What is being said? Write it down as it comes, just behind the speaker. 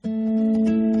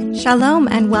Shalom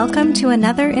and welcome to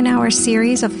another in our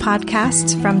series of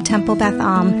podcasts from Temple Beth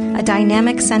Am, a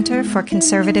dynamic center for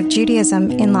conservative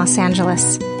Judaism in Los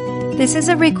Angeles. This is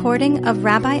a recording of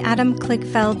Rabbi Adam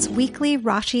Kligfeld's weekly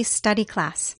Rashi study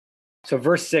class. So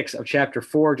verse 6 of chapter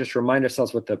 4, just remind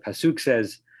ourselves what the pasuk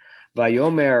says,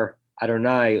 Vayomer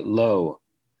Adonai lo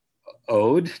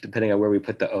od, depending on where we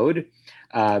put the od.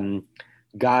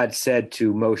 God said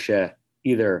to Moshe,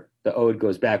 either the od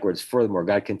goes backwards. Furthermore,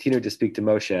 God continued to speak to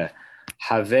Moshe,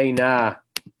 Havena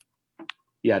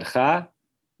yadcha,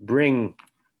 bring,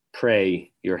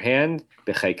 pray, your hand,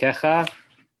 bechaikecha,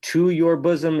 to your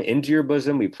bosom, into your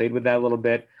bosom. We played with that a little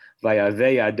bit.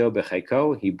 Vayave yado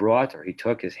bechaiko, he brought or he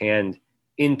took his hand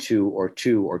into or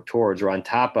to or towards or on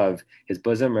top of his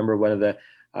bosom. Remember, one of the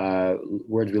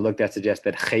words we looked at suggests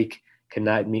that chayk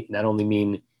cannot not only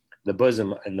mean the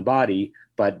bosom and the body,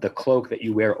 but the cloak that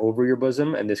you wear over your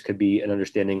bosom. And this could be an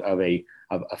understanding of a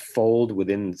fold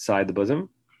within inside the bosom,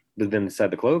 within inside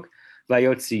the cloak.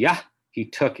 Vayotziyah, he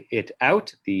took it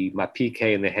out. The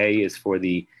mapike and the hey is for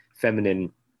the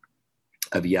feminine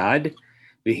of yad.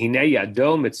 V'hine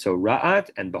yado mitzora'at,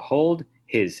 and behold,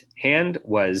 his hand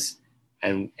was,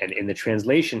 and in the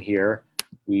translation here,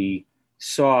 we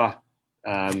saw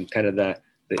kind of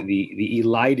the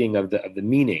eliding of the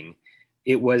meaning.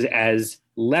 It was as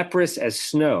leprous as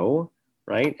snow,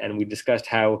 right? And we discussed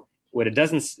how what it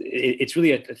doesn't. It's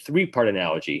really a three-part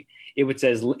analogy. It was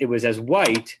as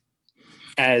white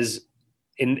as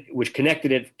in which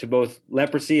connected it to both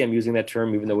leprosy. I'm using that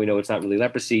term even though we know it's not really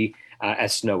leprosy,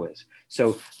 as snow is.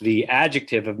 So the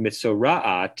adjective of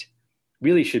mitzora'at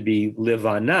really should be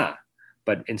livana,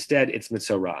 but instead it's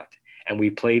mitzora'at. And we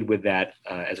played with that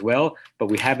as well, but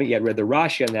we haven't yet read the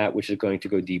Rashi on that, which is going to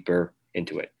go deeper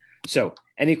into it. So,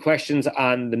 any questions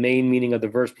on the main meaning of the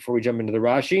verse before we jump into the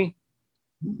Rashi?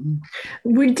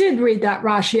 We did read that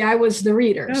Rashi. I was the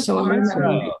reader,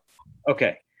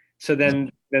 Okay. So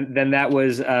then that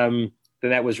was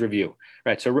review,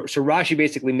 right? So Rashi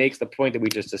basically makes the point that we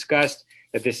just discussed,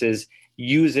 that this is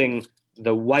using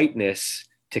the whiteness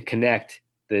to connect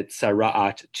the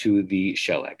tzara'at to the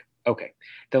sheleg. Okay.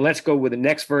 Then let's go with the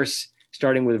next verse,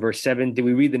 starting with verse 7. Did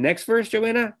we read the next verse,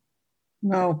 Joanna?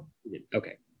 No.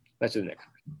 Okay. Let's do the next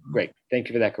one. Great. Thank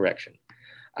you for that correction.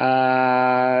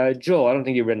 Joel, I don't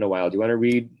think you've read in a while. Do you want to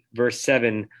read verse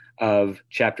 7 of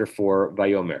chapter 4,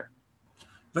 Vayomer?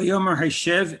 Vayomer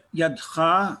Hashev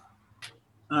Yadcha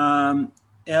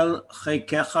El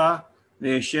Chaykecha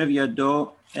Vayeshev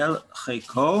Yado El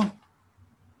Chayko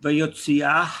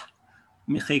Vayotziah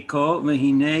Michayko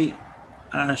Vahine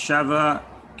Shava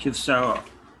Kivsaro.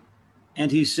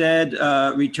 And he said,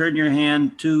 return your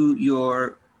hand to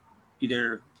your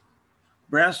either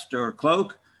breast or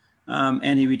cloak,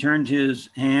 and he returned his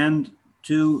hand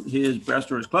to his breast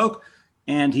or his cloak,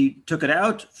 and he took it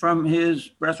out from his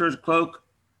breast or his cloak,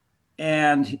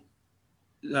 and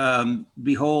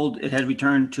behold, it had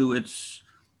returned to its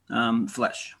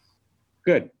flesh.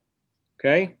 Good.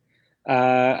 Okay.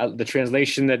 The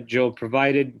translation that Joel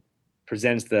provided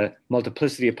presents the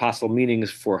multiplicity of possible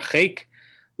meanings for chayk.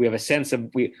 We have a sense of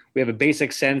we have a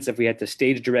basic sense, if we had to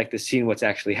stage direct the scene, what's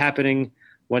actually happening.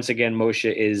 Once again,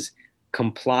 Moshe is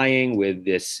complying with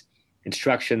this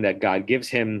instruction that God gives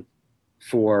him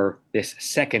for this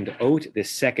second oath, this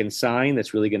second sign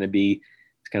that's really going to be,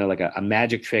 it's kind of like a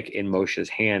magic trick in Moshe's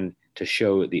hand to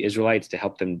show the Israelites, to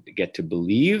help them get to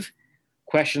believe.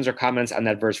 Questions or comments on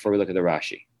that verse before we look at the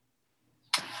Rashi?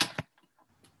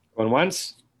 Going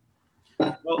once?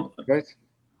 Well, Right.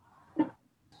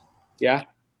 Yeah.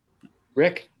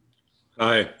 Rick?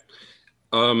 Hi.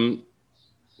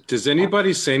 Does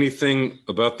anybody say anything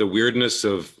about the weirdness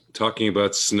of talking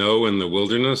about snow in the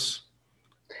wilderness?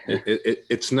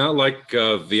 It's not like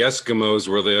the Eskimos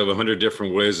where they have 100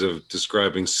 different ways of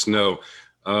describing snow.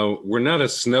 We're not a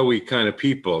snowy kind of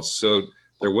people, so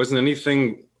there wasn't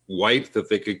anything white that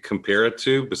they could compare it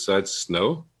to besides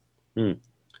snow.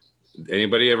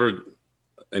 Anybody ever,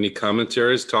 any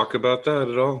commentaries talk about that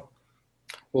at all?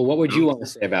 Well, what would you want to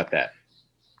say about that?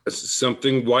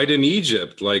 Something white in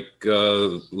Egypt, like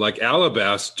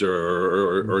alabaster,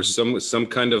 or some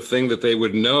kind of thing that they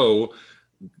would know,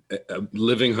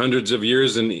 living hundreds of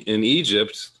years in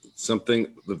Egypt. Something,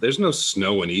 there's no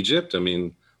snow in Egypt. I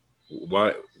mean,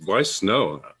 why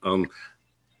snow?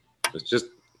 It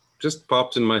just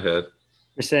popped in my head.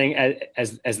 You're saying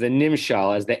as the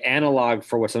nimshal, as the analog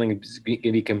for what something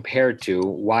can be compared to.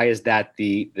 Why is that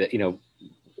the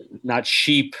not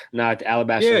sheep, not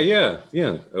alabaster? Yeah.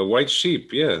 A white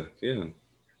sheep. Yeah.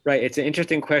 Right. It's an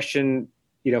interesting question,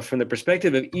 from the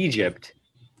perspective of Egypt.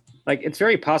 Like, it's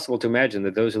very possible to imagine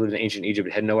that those who lived in ancient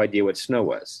Egypt had no idea what snow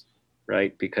was,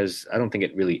 right? Because I don't think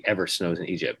it really ever snows in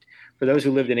Egypt. For those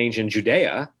who lived in ancient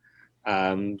Judea,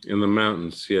 in the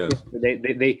mountains, yeah,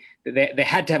 they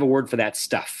had to have a word for that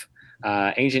stuff.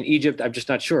 Ancient Egypt, I'm just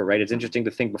not sure, right? It's interesting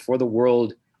to think before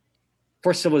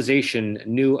civilization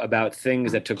knew about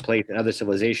things that took place in other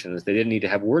civilizations, they didn't need to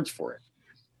have words for it.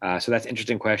 So that's an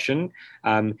interesting question.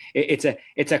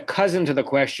 It's a cousin to the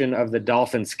question of the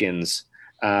dolphin skins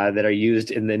that are used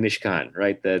in the Mishkan,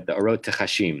 right? The Orot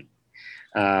Techashim,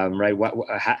 right?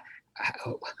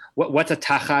 What's a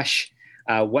tachash?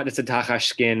 What is a tachash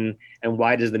skin, and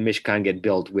why does the Mishkan get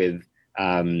built with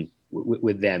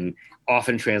them,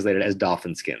 often translated as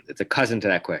dolphin skins? It's a cousin to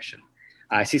that question.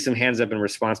 I see some hands up in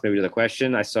response maybe to the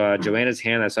question. I saw Joanna's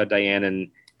hand. I saw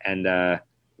Diane and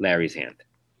Larry's hand.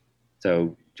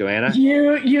 So Joanna?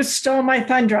 You stole my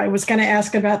thunder. I was going to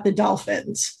ask about the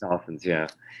dolphins. Dolphins, yeah.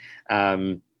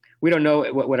 We don't know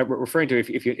what we're referring to.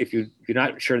 If you're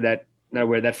not sure not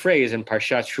aware of that phrase in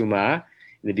Parshat Truma,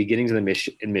 in the beginnings of in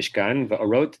Mishkan,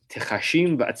 va'orot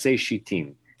techashim va'atzei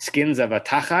shitim, skins of a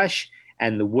tachash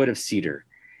and the wood of cedar.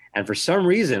 And for some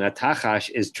reason, a tachash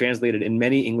is translated in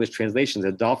many English translations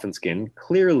as dolphin skin.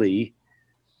 Clearly,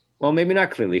 well, maybe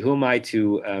not clearly. Who am I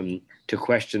to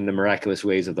question the miraculous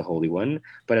ways of the Holy One?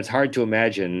 But it's hard to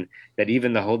imagine that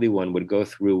even the Holy One would go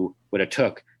through what it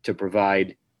took to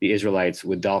provide the Israelites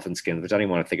with dolphin skins, which I don't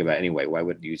even want to think about anyway. Why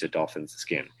would you use a dolphin's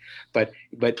skin? But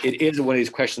it is one of these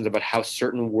questions about how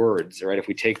certain words, right? If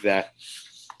we take the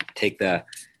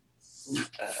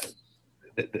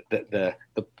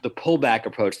pullback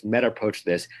approach, the meta approach to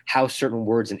this, how certain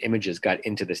words and images got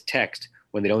into this text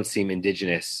when they don't seem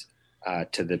indigenous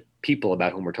to the people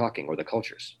about whom we're talking or the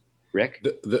cultures. Rick?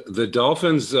 The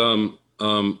dolphins,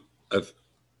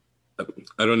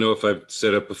 I don't know if I've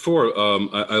said it before.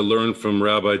 I learned from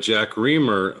Rabbi Jack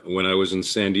Reamer when I was in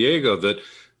San Diego that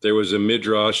there was a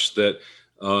midrash that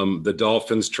the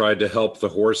dolphins tried to help the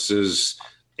horses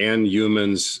and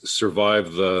humans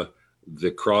survive the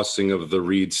crossing of the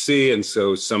Reed Sea. And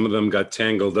so some of them got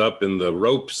tangled up in the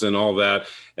ropes and all that,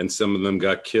 and some of them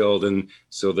got killed. And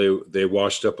so they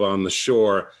washed up on the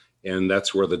shore. And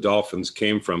that's where the dolphins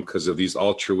came from, because of these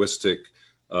altruistic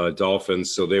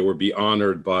dolphins. So they would be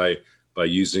honored by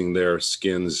using their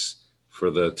skins for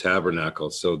the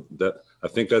tabernacle. So that, I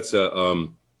think that's a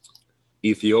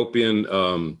Ethiopian,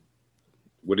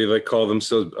 what do they call them?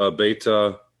 So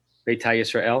Beta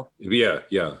Yisrael? Yeah.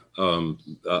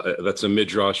 That's a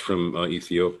midrash from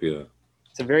Ethiopia.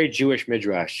 It's a very Jewish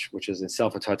midrash, which is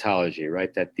itself a tautology,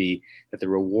 right? That the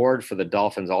reward for the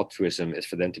dolphins' altruism is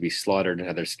for them to be slaughtered and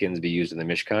have their skins be used in the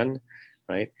Mishkan,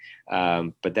 right?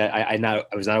 But that I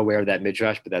was not aware of that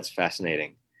midrash, but that's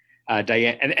fascinating.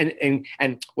 Diane,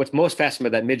 and what's most fascinating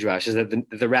about that midrash is that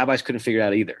the rabbis couldn't figure it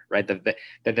out either, right? That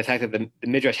the fact that the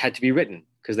midrash had to be written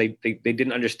because they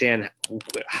didn't understand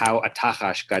how a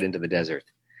tachash got into the desert.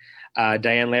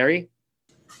 Diane, Larry?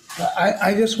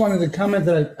 I just wanted to comment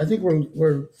that I think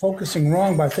we're focusing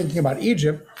wrong by thinking about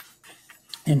Egypt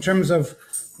in terms of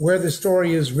where the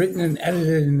story is written and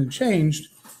edited and changed.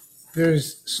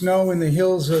 There's snow in the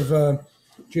hills of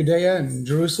Judea and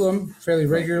Jerusalem fairly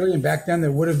regularly, and back then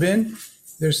there would have been.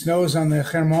 There's snows on the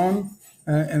Hermon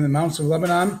and the mountains of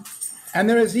Lebanon, and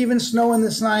there is even snow in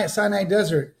the Sinai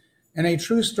Desert. And a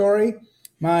true story,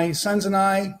 my sons and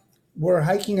I were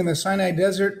hiking in the Sinai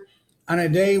Desert on a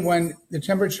day when the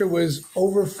temperature was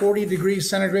over 40 degrees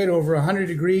centigrade, over 100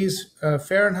 degrees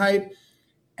Fahrenheit,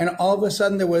 and all of a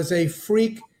sudden there was a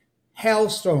freak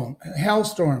hailstorm,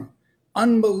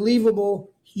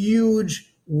 unbelievable,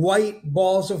 huge white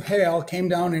balls of hail came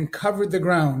down and covered the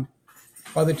ground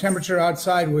while the temperature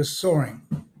outside was soaring.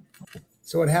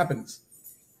 So it happens.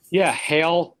 Yeah,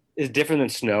 hail is different than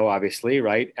snow, obviously,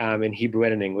 right? In Hebrew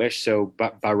and in English. So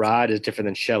barad is different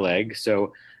than sheleg.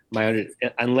 So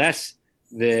unless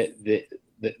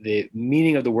the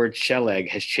meaning of the word sheleg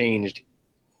has changed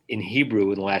in Hebrew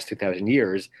in the last 2,000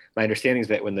 years, my understanding is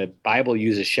that when the Bible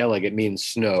uses sheleg, it means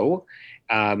snow.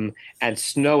 And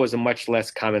snow is a much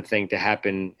less common thing to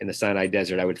happen in the Sinai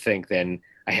Desert, I would think, than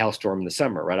a hailstorm in the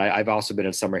summer, right? I've also been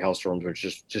in summer hailstorms, which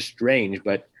is just strange,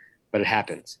 but it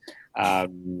happens.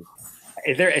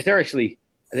 Is there actually,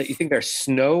 you think there's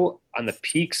snow on the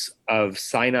peaks of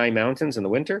Sinai Mountains in the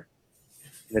winter?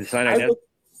 In the Sinai Desert?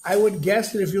 I would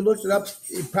guess that if you looked it up,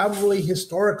 probably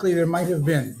historically there might have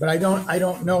been, but I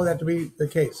don't know that to be the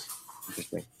case.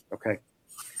 Interesting. Okay.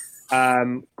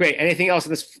 Great. Anything else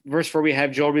in this verse before we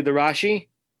have Joel read the Rashi?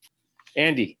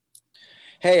 Andy.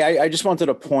 Hey, I just wanted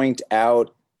to point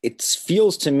out, it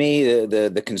feels to me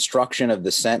the construction of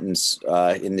the sentence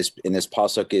in this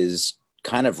pasuk is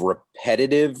kind of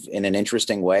repetitive in an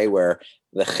interesting way, where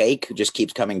the chayk just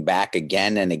keeps coming back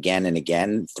again and again and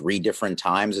again, 3 different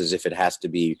times, as if it has to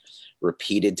be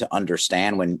repeated to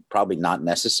understand when probably not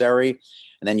necessary.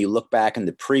 And then you look back in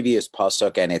the previous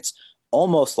pasuk and it's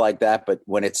almost like that, but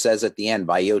when it says at the end,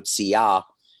 Vayotzia,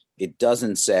 it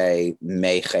doesn't say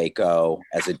mecheko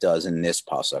as it does in this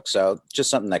pasuk. So just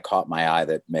something that caught my eye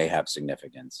that may have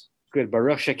significance. Good.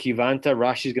 Baruch Shekivanta.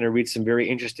 Rashi's going to read some very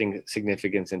interesting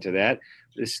significance into that.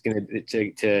 This is going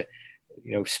to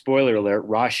spoiler alert,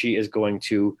 Rashi is going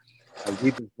to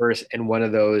read the verse in one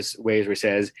of those ways where he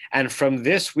says, and from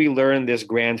this we learn this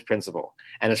grand principle.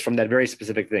 And it's from that very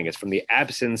specific thing. It's from the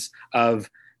absence of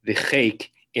the chayk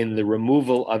in the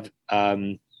removal of,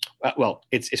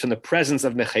 it's from the presence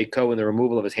of mechayko in the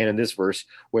removal of his hand in this verse,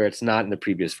 where it's not in the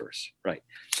previous verse. Right.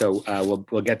 So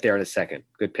we'll get there in a second.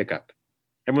 Good pickup.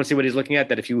 Everyone see what he's looking at?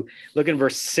 That if you look in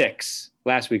verse 6,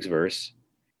 last week's verse,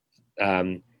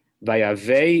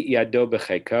 Vayave yado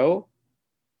bechayko,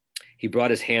 he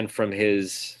brought his hand from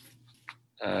his,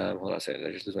 hold on a second, did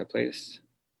I just lose my place?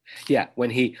 Yeah, when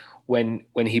he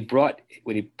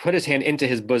put his hand into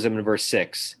his bosom in verse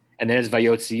 6, and then his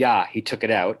vayotziyah, he took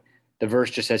it out. The verse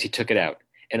just says he took it out.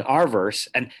 In our verse,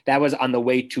 and that was on the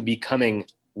way to becoming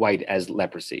white as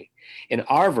leprosy. In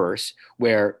our verse,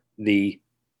 where the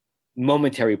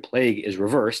momentary plague is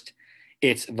reversed,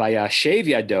 it's vayashev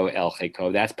yado el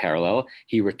chayko. That's parallel.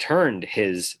 He returned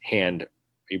his hand.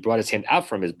 He brought his hand out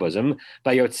from his bosom.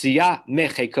 Vayotziyah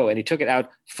mechayko, and he took it out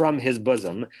from his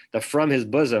bosom. The from his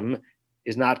bosom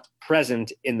is not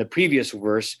present in the previous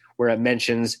verse where it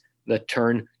mentions the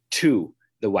turn to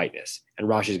the whiteness. And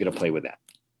Rashi is going to play with that.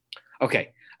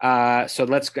 Okay, so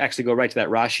let's actually go right to that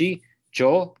Rashi.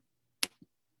 Joel?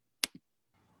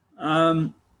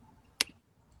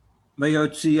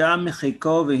 Vayotzia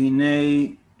mecheko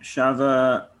v'hinei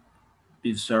shava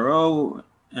bivsaro,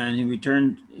 and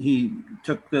he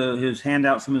took his hand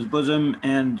out from his bosom,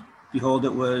 and behold,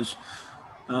 it was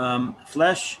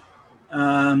flesh.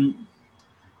 Mikan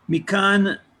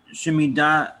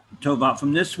shemida tova.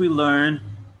 From this we learn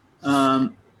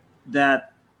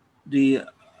that a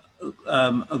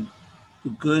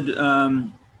good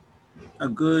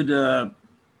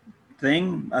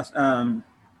thing,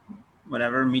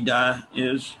 whatever midah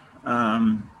is,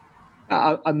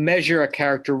 a measure, a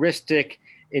characteristic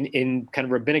in kind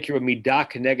of rabbinic Hebrew,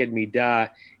 midah keneged midah,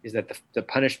 is that the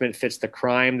punishment fits the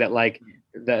crime, that like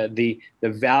the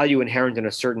value inherent in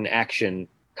a certain action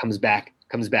comes back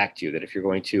to you, that if you're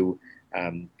going to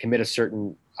commit a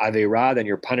certain aveirah, then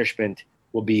your punishment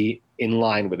will be in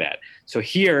line with that. So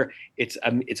here it's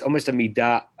almost a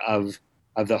midah of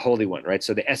the Holy One, right?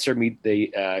 So the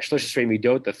the Shlosh Esrei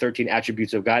Midot, the 13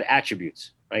 attributes of God,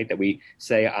 attributes, right, that we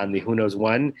say on the Who Knows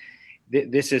One.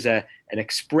 This is an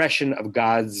expression of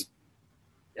God's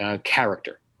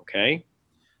character, okay?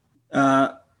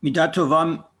 Midat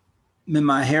Tova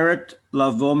Mimaheret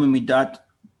Lavo Midat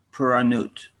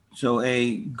Puranut. So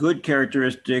a good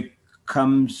characteristic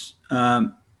comes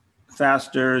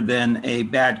faster than a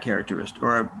bad characteristic,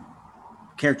 or a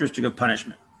characteristic of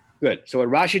punishment. Good. So what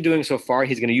Rashi doing so far,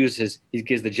 he's going to use he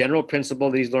gives the general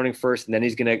principle that he's learning first, and then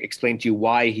he's going to explain to you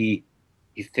why he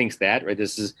thinks that, right?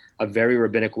 This is a very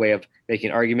rabbinic way of making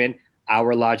an argument.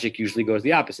 Our logic usually goes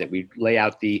the opposite. We lay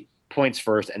out the points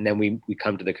first, and then we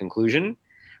come to the conclusion,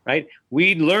 right?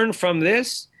 We learn from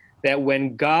this that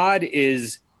when God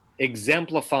is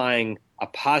exemplifying a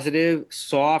positive,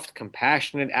 soft,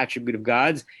 compassionate attribute of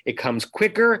God's, it comes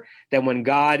quicker than when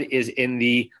God is in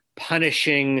the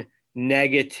punishing,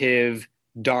 negative,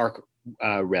 dark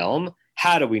realm.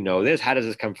 How do we know this? How does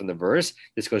this come from the verse?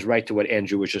 This goes right to what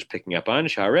Andrew was just picking up on.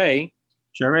 Sharei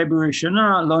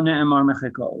b'rishona lo ne'emar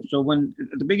mecheko. So when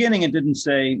at the beginning it didn't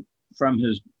say from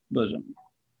his bosom.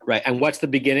 Right. And what's the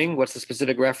beginning? What's the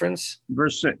specific reference?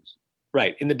 Verse 6.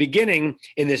 Right. In the beginning,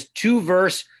 in this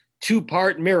 2-verse,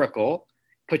 2-part miracle,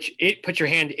 put your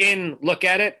hand in, look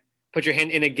at it. Put your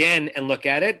hand in again and look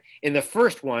at it. In the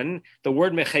first one, the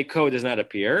word mecheko does not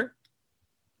appear.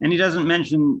 And he doesn't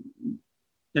mention,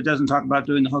 it doesn't talk about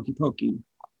doing the hokey pokey.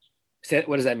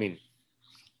 What does that mean?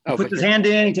 He puts his hand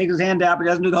in, he takes his hand out, but he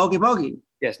doesn't do the hokey pokey.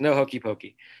 Yes, no hokey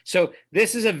pokey. So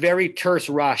this is a very terse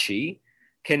Rashi.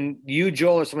 Can you,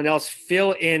 Joel, or someone else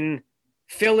fill in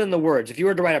the words? If you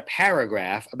were to write a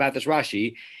paragraph about this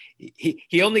Rashi,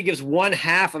 he only gives one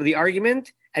half of the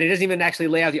argument, and he doesn't even actually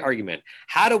lay out the argument.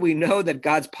 How do we know that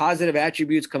God's positive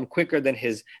attributes come quicker than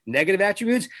his negative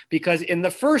attributes? Because in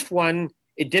the first one,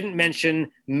 it didn't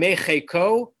mention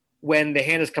mecheko when the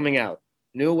hand is coming out.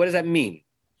 No, what does that mean?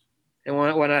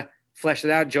 Anyone want to flesh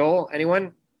it out? Joel,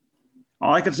 anyone?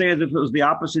 All I could say is if it was the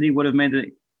opposite, he would have made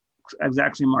the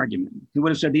exact same argument. He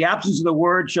would have said the absence of the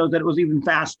word shows that it was even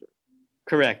faster.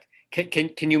 Correct.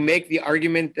 Can you make the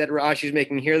argument that Rashi is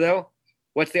making here, though?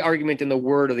 What's the argument in the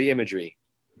word or the imagery?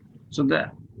 So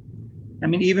that, I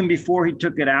mean, even before he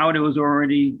took it out, it was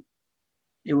already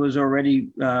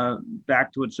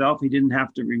back to itself. He didn't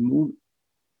have to remove it.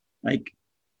 Like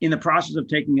in the process of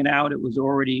taking it out, it was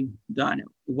already done. It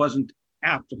wasn't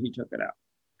after he took it out.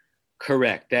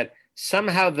 Correct. That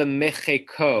somehow the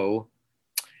mecheko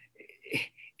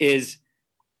is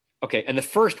okay. And the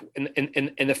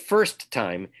first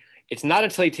time, it's not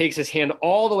until he takes his hand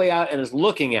all the way out and is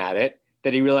looking at it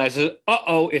that he realizes,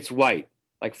 it's white.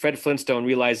 Like Fred Flintstone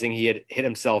realizing he had hit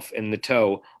himself in the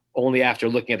toe only after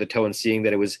looking at the toe and seeing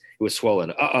that it was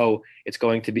swollen. It's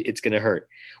going to hurt.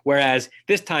 Whereas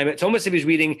this time, it's almost as if he's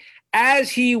reading as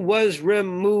he was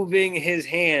removing his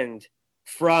hand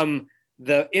from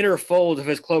the inner fold of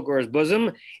his cloak or his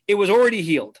bosom, it was already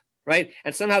healed, right?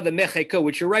 And somehow the mecheko,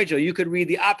 which you're right, Joe, you could read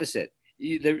the opposite.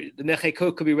 The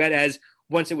mecheko could be read as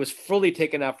once it was fully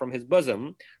taken out from his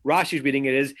bosom. Rashi's reading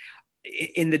it as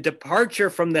in the departure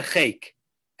from the chek,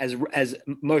 as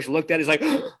Moshe looked at it, he's like,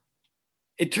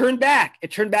 it turned back.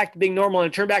 It turned back to being normal,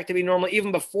 and it turned back to being normal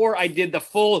even before I did the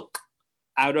full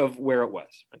out of where it was.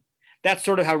 That's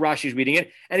sort of how Rashi's reading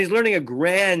it. And he's learning a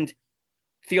grand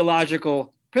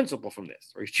theological principle from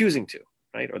this, or he's choosing to,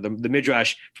 right? Or the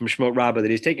Midrash from Shemot Rabbah that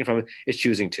he's taking from it is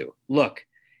choosing to. Look,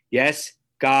 yes,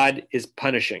 God is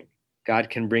punishing.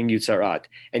 God can bring you tzaraat.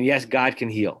 And yes, God can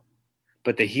heal.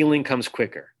 But the healing comes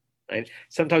quicker, right?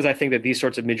 Sometimes I think that these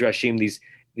sorts of Midrashim,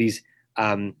 these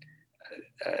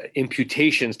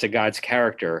imputations to God's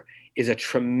character is a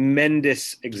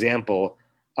tremendous example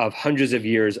of hundreds of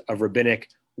years of rabbinic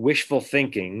wishful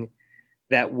thinking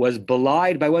that was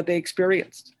belied by what they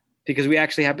experienced, because we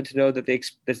actually happen to know that they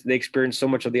experienced so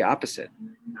much of the opposite,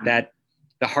 that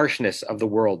the harshness of the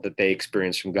world that they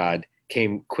experienced from God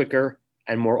came quicker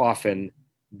and more often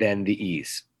than the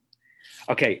ease.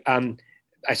 Okay,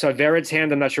 I saw Vered's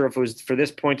hand. I'm not sure if it was for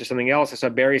this point or something else. I saw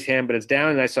Barry's hand, but it's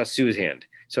down, and I saw Sue's hand.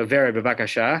 So Vered,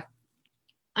 bevakasha.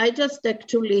 I just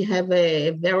actually have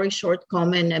a very short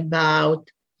comment about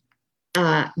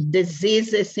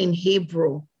diseases in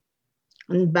Hebrew,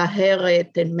 and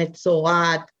Baheret and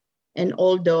Metzorat and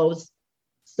all those.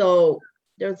 So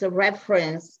there's a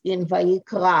reference in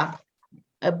Vayikra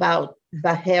about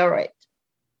Baheret,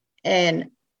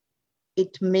 and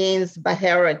it means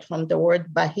Baheret from the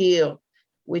word Bahir,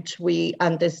 which we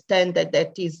understand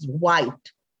that is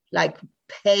white, like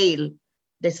pale.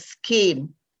 The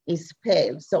skin is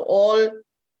pale. So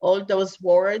all those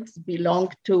words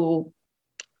belong to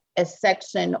a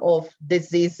section of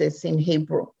diseases in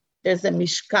Hebrew. There's a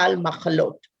Mishkal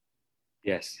Machalot.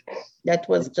 Yes. That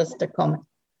was just a comment.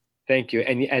 Thank you.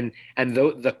 And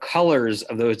the colors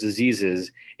of those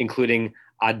diseases, including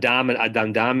Adam and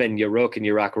Adam Dam and Yarok and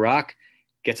Yarak Rak,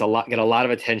 get a lot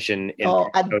of attention.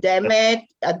 Ademet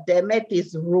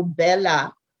is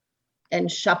rubella, and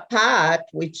Shapat,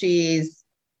 which is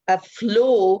a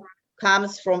flu,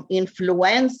 comes from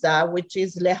influenza, which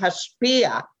is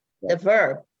lehashpia, the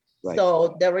verb. Right.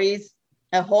 So there is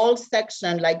a whole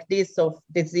section like this of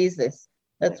diseases.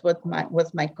 That's what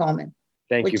was my comment.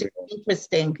 Thank you. Which is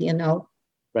interesting,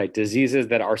 Right, diseases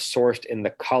that are sourced in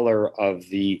the color of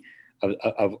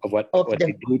what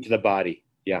they do to the body.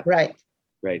 Yeah. Right.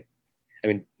 Right. I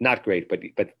mean, not great,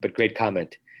 but great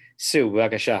comment. Sue,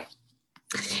 Vakasha.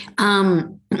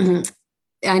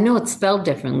 I know it's spelled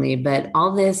differently, but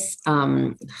all this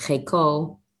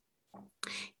cheko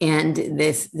and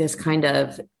this kind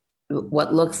of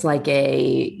what looks like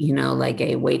a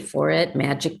wait for it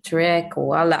magic trick,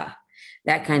 voila,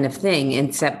 that kind of thing,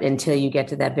 except until you get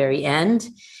to that very end,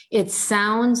 it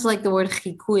sounds like the word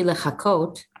chikui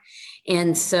lechakot.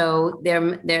 And so there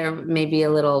may be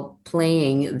a little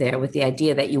playing there with the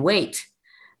idea that you wait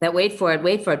for it.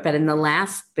 But in the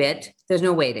last bit, there's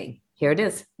no waiting. Here it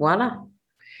is. Voila.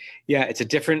 Yeah, it's a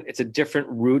different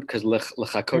root because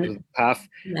lechakot is kaf.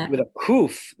 With a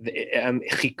kuf,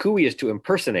 chikui is to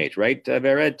impersonate, right?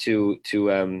 Vered, to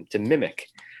mimic.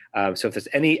 So if there's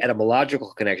any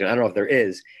etymological connection, I don't know if there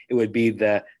is, it would be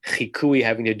the chikui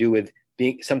having to do with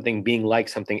being like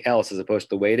something else as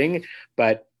opposed to waiting.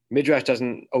 But Midrash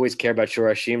doesn't always care about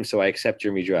Shorashim, so I accept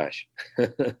your Midrash.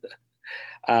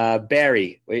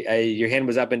 Barry, your hand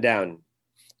was up and down.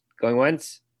 Going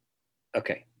once?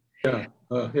 Okay. Yeah,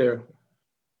 here.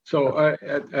 So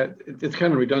it's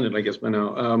kind of redundant, I guess, by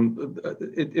now.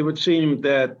 It would seem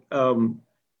that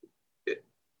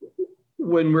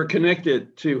when we're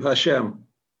connected to Hashem,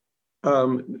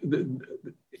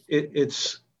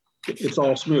 it's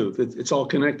all smooth. It's all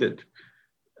connected.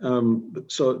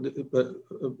 So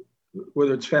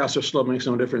whether it's fast or slow makes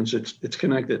no difference. It's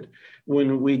connected.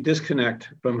 When we disconnect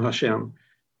from Hashem,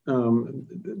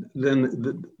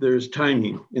 then there's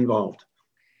timing involved.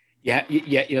 Yeah.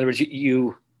 In other words,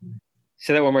 you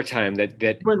say that one more time.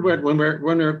 That when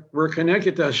we're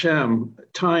connected to Hashem,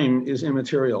 time is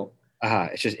immaterial.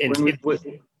 It's just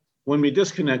when we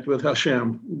disconnect with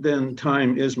Hashem, then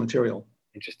time is material.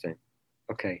 Interesting.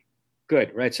 Okay.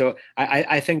 Good. Right. So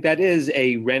I think that is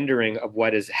a rendering of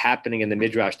what is happening in the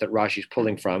Midrash that Rashi's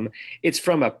pulling from. It's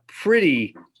from a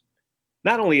pretty.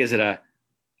 Not only is it a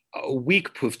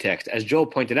weak proof text, as Joel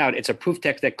pointed out, it's a proof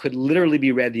text that could literally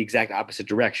be read the exact opposite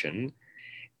direction.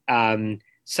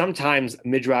 Sometimes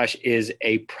Midrash is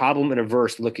a problem in a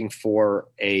verse looking for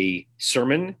a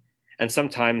sermon, and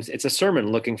sometimes it's a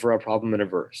sermon looking for a problem in a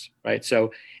verse, right?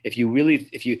 So if you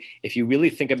really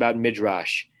think about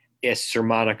Midrash as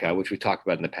sermonica, which we talked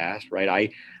about in the past,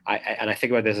 right? I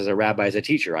think about this as a rabbi, as a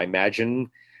teacher. I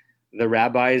imagine the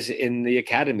rabbis in the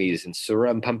academies in Surah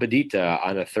and Pampadita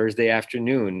on a Thursday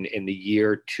afternoon in the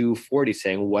year 240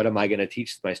 saying, what am I going to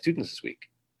teach my students this week?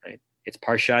 Right? It's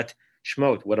Parshat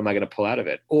Shmot. What am I going to pull out of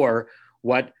it? Or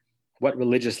what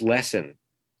religious lesson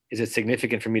is it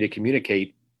significant for me to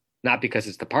communicate? Not because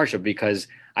it's the Parsha, because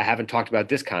I haven't talked about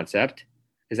this concept.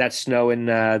 Is that snow in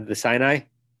the Sinai?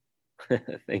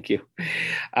 Thank you.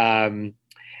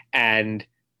 And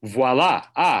voila.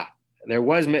 There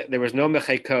was no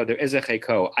mecheko. There is a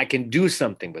cheko. I can do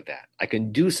something with that.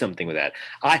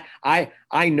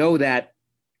 I know that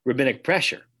rabbinic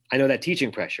pressure. I know that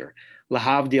teaching pressure.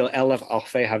 Lahavdil elef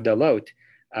alfei havdalot.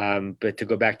 But to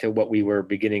go back to what we were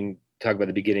talk about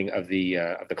the beginning of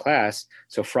the class.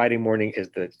 So Friday morning is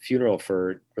the funeral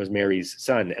for Rosemary's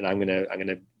son, and I'm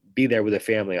gonna be there with a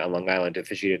family on Long Island to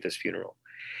officiate at this funeral.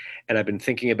 And I've been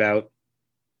thinking about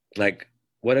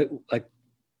what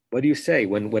do you say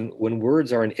when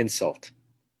words are an insult?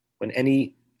 When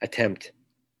any attempt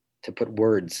to put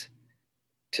words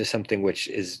to something which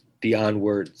is beyond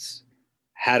words,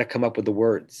 how to come up with the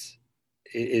words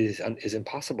is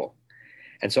impossible.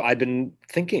 And so I've been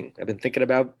thinking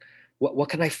about what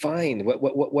can I find?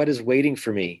 What is waiting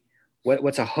for me?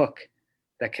 What's a hook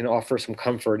that can offer some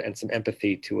comfort and some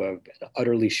empathy to an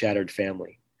utterly shattered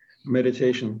family?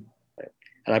 Meditation.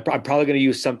 And I'm probably going to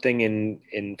use something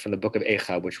in from the book of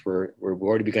Eicha, which we're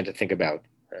already begun to think about.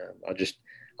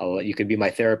 You can be my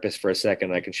therapist for a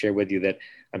second. And I can share with you that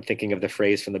I'm thinking of the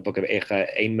phrase from the book of Eicha,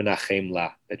 Ein menachem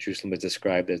la, that Jerusalem is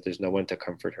described as there's no one to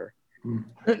comfort her.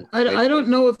 I don't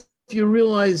know if you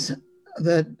realize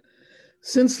that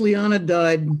since Liana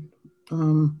died,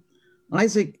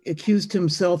 Isaac accused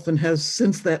himself and has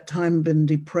since that time been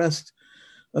depressed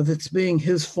of its being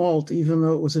his fault, even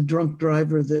though it was a drunk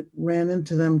driver that ran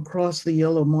into them, crossed the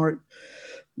yellow marked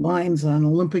lines on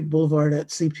Olympic Boulevard at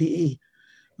CPE.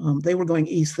 They were going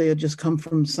east. They had just come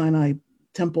from Sinai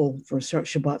Temple for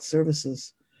Shabbat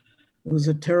services. It was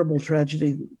a terrible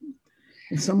tragedy,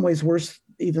 in some ways worse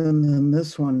even than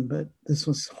this one, but this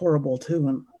was horrible too.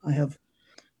 And I have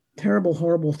terrible,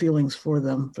 horrible feelings for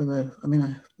them.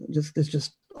 It's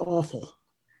just awful.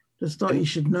 Just thought you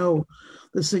should know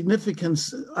the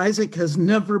significance. Isaac has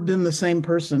never been the same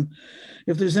person.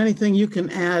 If there's anything you can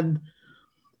add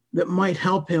that might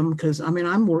help him, because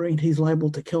I'm worried he's liable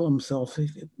to kill himself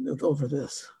over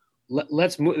this.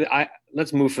 Let's move.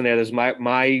 Let's move from there. There's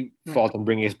my fault in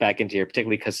bringing us back into here,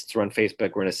 particularly because we're on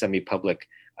Facebook. We're in a semi-public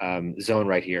zone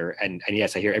right here, and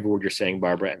yes, I hear every word you're saying,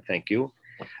 Barbara, and thank you.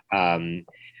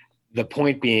 The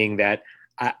point being that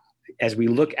as we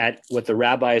look at what the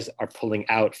rabbis are pulling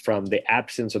out from the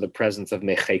absence or the presence of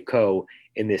mecheko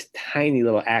in this tiny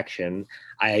little action,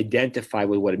 I identify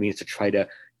with what it means to try to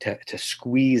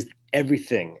squeeze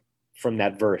everything from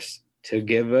that verse to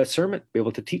give a sermon, be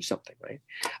able to teach something, right?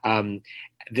 And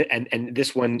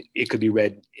this one, it could be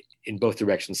read in both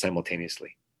directions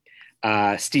simultaneously.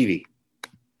 Stevie.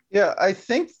 Yeah, I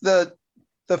think that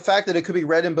the fact that it could be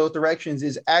read in both directions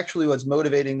is actually what's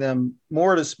motivating them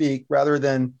more to speak rather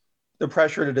than the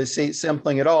pressure to say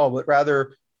something at all, but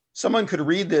rather someone could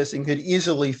read this and could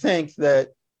easily think that,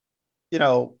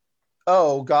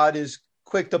 God is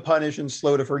quick to punish and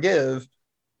slow to forgive.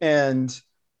 And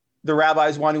the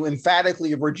rabbis want to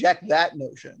emphatically reject that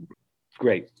notion.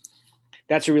 Great.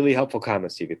 That's a really helpful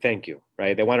comment, Stevie. Thank you.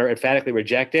 Right. They want to emphatically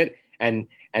reject it. And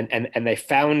they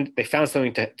found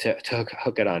something to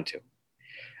hook it onto.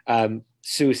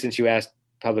 Sue, since you asked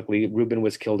publicly, Reuben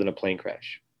was killed in a plane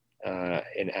crash.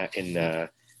 In a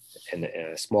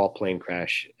small plane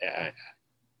crash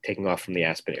taking off from the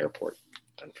Aspen airport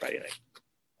on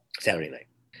Saturday night.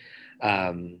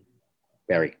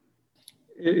 Barry.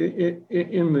 In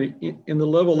the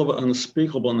level of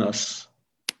unspeakableness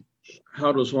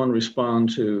how does one respond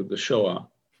to the Shoah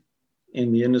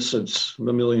in the innocence,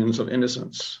 the millions of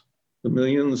innocents,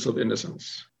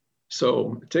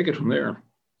 So take it from there.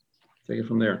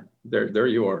 There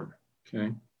you are.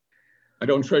 Okay. I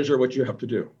don't treasure what you have to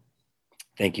do.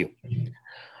 Thank you.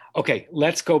 Okay,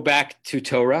 let's go back to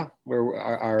Torah, where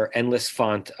our endless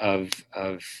font of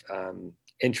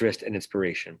interest and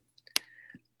inspiration.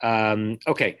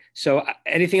 Okay, so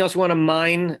anything else you want to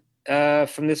mine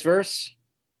from this verse?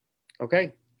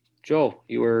 Okay, Joel,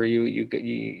 you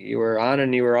were on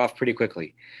and you were off pretty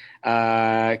quickly.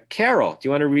 Carol, do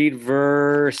you want to read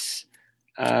verse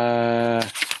 8?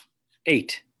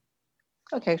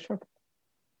 Okay, sure.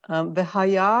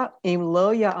 V'haya im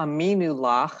lo ya'aminu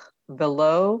lach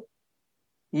velo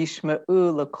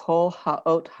yishma'u l'kol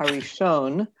ha'ot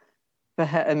harishon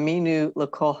v'ha'aminu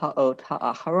l'kol ha'ot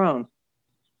ha'acharon.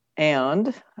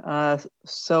 And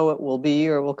so it will be,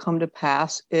 or it will come to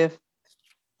pass, if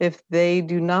they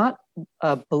do not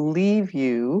believe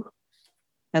you,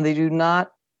 and they do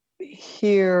not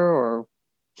hear or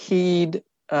heed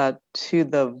to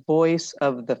the voice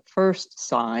of the first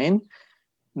sign,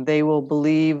 they will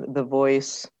believe the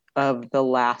voice of the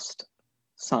last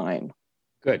sign.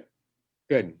 Good.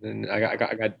 And I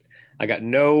got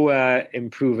no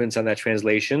improvements on that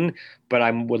translation, but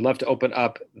I would love to open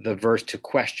up the verse to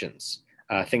questions,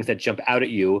 things that jump out at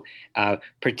you,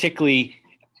 particularly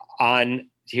on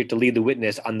here to lead the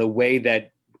witness on the way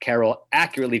that Carol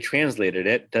accurately translated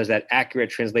it. Does that accurate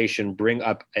translation bring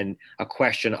up a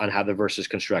question on how the verse is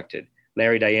constructed?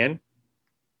 Larry, Diane?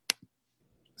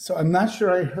 So I'm not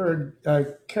sure I heard,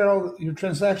 Carol, your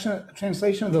translation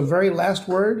of the very last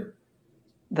word?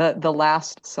 The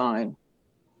last sign.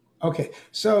 Okay,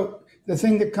 so the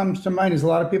thing that comes to mind is a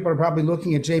lot of people are probably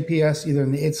looking at JPS either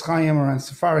in the Eitz Chaim or on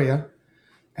Sefaria,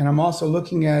 and I'm also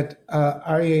looking at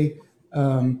Aryeh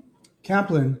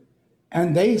Kaplan,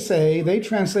 and they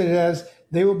translate it as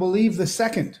they will believe the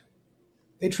second.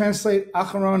 They translate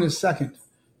Acharon as second.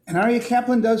 And Aryeh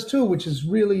Kaplan does too, which is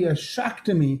really a shock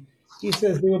to me. He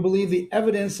says they will believe the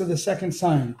evidence of the second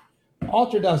sign.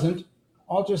 Alter doesn't.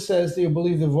 Alter says they will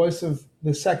believe the voice of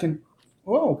the second.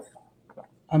 Whoa,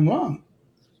 I'm wrong.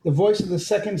 The voice of the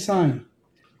second sign.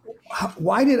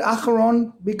 Why did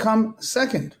Acharon become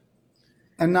second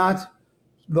and not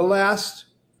the last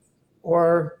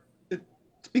or...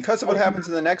 It's because of what happens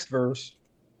in the next verse,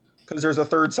 because there's a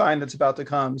third sign that's about to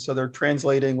come. So they're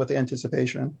translating with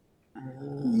anticipation.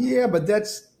 Yeah, but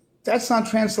that's not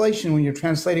translation when you're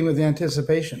translating with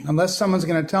anticipation. Unless someone's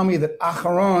going to tell me that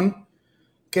Acharon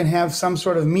can have some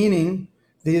sort of meaning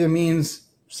that either means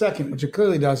second, which it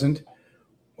clearly doesn't,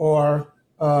 or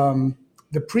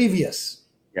the previous.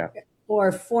 Yeah.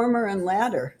 Or former and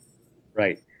latter.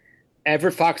 Right.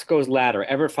 Everett Fox goes latter.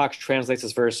 Everett Fox translates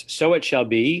this verse, so it shall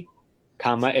be,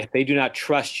 comma, if they do not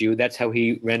trust you. That's how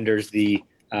he renders the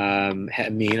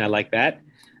mean. I like that.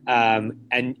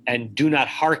 And do not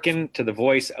hearken to the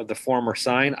voice of the former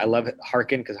sign. I love it,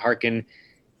 hearken, because hearken,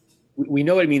 we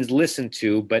know it means listen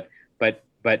to, but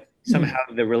somehow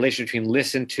the relation between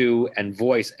listen to and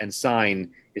voice and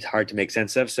sign is hard to make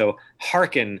sense of. So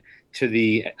hearken to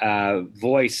the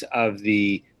voice of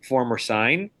the former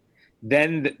sign,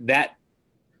 then that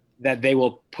they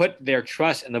will put their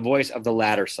trust in the voice of the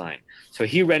latter sign. So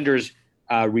he renders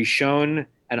Rishon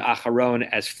and Acharon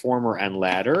as former and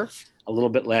latter, a little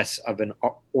bit less of an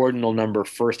ordinal number,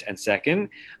 first and second.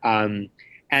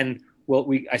 And well,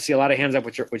 I see a lot of hands up,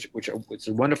 which is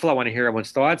wonderful. I want to hear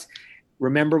everyone's thoughts.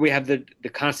 Remember, we have the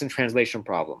constant translation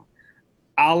problem.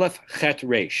 Aleph Chet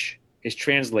Resh is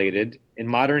translated in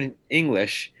modern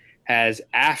English as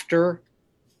after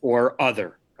or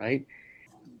other, right?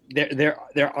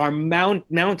 There are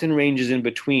mountain ranges in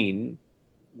between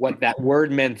what that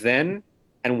word meant then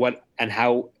and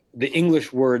how the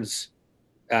English words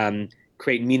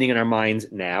create meaning in our minds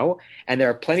now. And there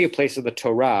are plenty of places of the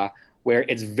Torah where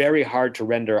it's very hard to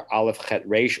render Aleph Chet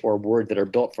Resh or words that are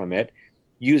built from it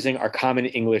using our common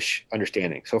English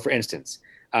understanding. So for instance,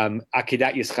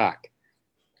 Akedat Yitzchak,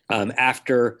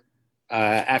 after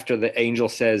the angel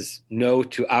says no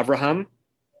to Avraham,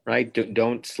 right?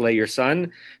 Don't slay your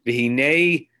son.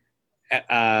 V'hinei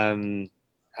ayal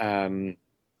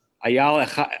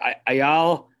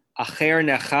acher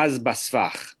nechaz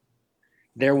basvach.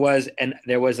 There was an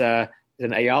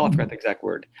ayal. I forgot the exact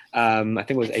word. I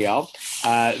think it was ayal.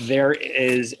 There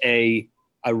is a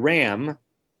ram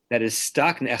that is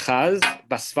stuck nechaz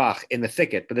basvach in the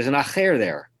thicket, but there's an acher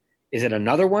there. Is it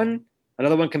another one?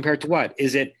 Another one compared to what?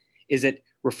 Is it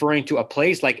referring to a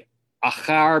place like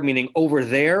achar, meaning over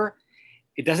there?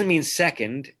 It doesn't mean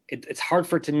second. It's hard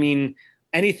for it to mean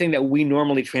anything that we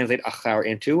normally translate achar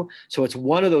into. So it's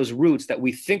one of those roots that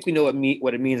we think we know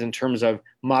what it means in terms of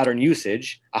modern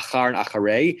usage, achar and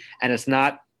acharei, and it's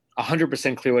not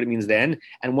 100% clear what it means then.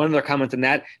 And one other comment on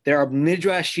that, there are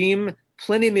midrashim,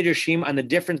 plenty of midrashim on the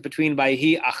difference between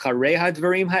vayhi acharei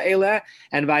hadvarim ha'eleh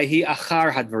and vayhi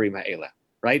achar hadvarim ha'eleh.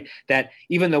 Right? That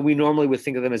even though we normally would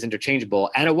think of them as interchangeable,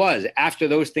 and it was, after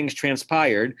those things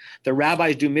transpired, the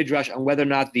rabbis do midrash on whether or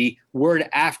not the word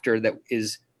after that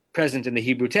is present in the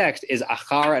Hebrew text is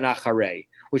achar and acharei,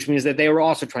 which means that they were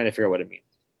also trying to figure out what it means.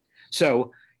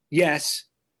 So, yes,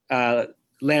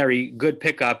 Larry, good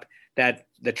pickup that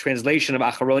the translation of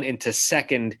acharon into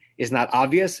second is not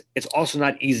obvious. It's also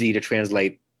not easy to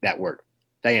translate that word.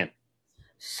 Diane.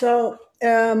 So,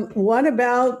 what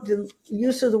about the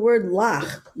use of the word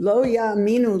lach? Lo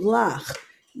ya'aminu lach.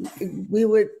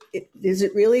 Is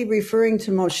it really referring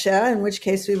to Moshe, in which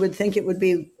case we would think it would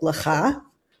be lacha?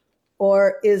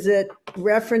 Or is it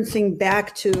referencing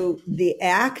back to the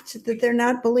act that they're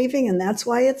not believing, and that's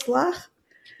why it's lach?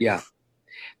 Yeah.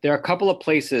 There are a couple of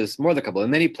places, more than a couple, in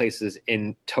many places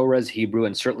in Torah's Hebrew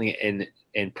and certainly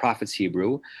in Prophet's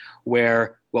Hebrew,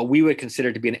 where what we would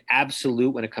consider to be an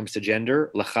absolute when it comes to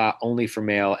gender, lacha only for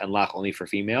male and lach only for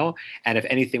female. And if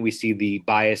anything, we see the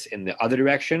bias in the other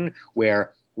direction,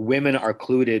 where women are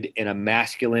included in a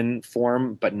masculine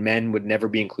form, but men would never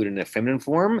be included in a feminine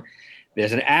form.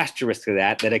 There's an asterisk to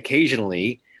that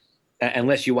occasionally,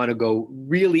 unless you want to go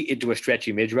really into a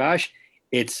stretchy midrash,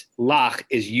 it's lach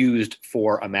is used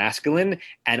for a masculine,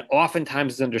 and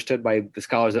oftentimes is understood by the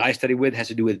scholars that I study with has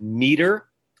to do with meter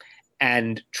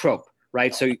and trope,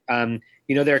 right? So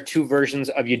there are two versions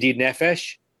of Yedid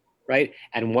Nefesh, right?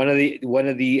 And one of the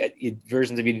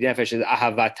versions of Yedid Nefesh is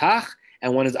Ahavatach,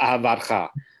 and one is Ahavatcha.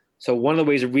 So one of the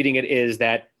ways of reading it is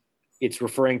that it's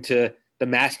referring to the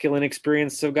masculine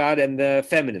experience of God and the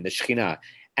feminine, the Shekhinah.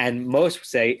 And most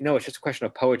say, no, it's just a question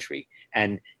of poetry.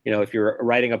 And, if you're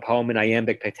writing a poem in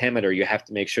iambic pentameter, you have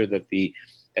to make sure that the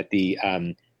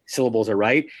syllables are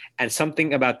right. And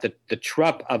something about the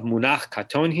trup of munach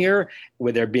katon here,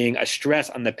 where there being a stress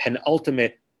on the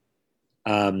penultimate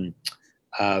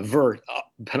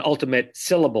penultimate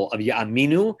syllable of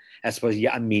ya'aminu, as opposed to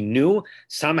ya'aminu,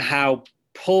 somehow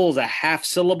pulls a half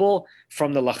syllable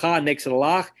from the lacha and makes it a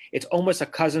lach. It's almost a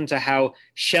cousin to how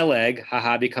sheleg,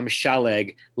 haha, becomes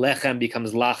shaleg, lechem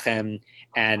becomes lachem,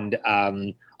 and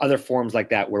other forms like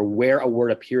that, where a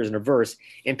word appears in a verse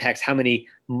impacts how many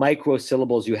micro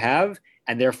syllables you have,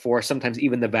 and therefore sometimes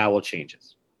even the vowel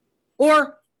changes.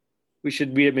 Or we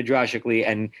should read it midrashically,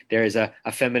 and there is a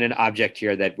feminine object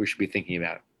here that we should be thinking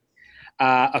about.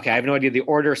 Okay, I have no idea the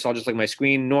order, so I'll just look at my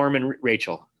screen. Norm and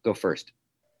Rachel, go first.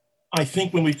 I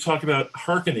think when we talk about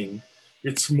hearkening,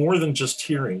 it's more than just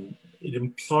hearing. It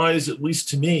implies, at least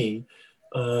to me,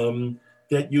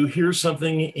 that you hear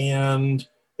something and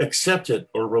accept it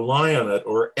or rely on it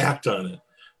or act on it.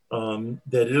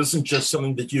 That it isn't just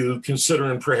something that you consider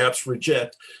and perhaps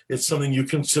reject. It's something you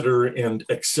consider and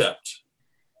accept.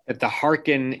 That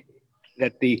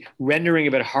the rendering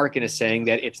of it hearken is saying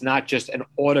that it's not just an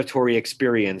auditory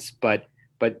experience, but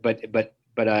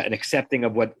an accepting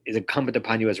of what is incumbent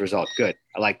upon you as a result. Good.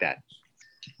 I like that.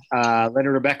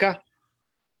 Leonard, Rebecca?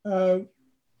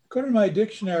 According to my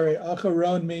dictionary,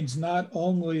 acharon means not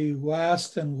only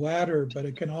last and latter, but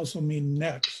it can also mean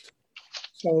next.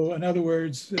 So in other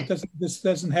words, this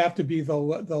doesn't have to be the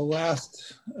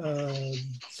last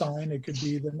sign. It could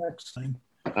be the next sign.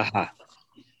 Uh-huh.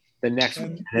 The next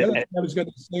one. The other thing I was going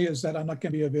to say is that I'm not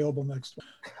going to be available next week.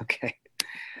 Okay.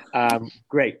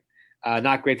 Great.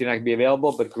 Not great they're not going to be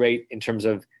available, but great in terms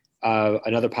of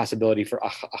another possibility for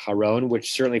acharon,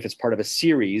 which certainly if it's part of a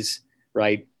series,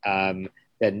 right,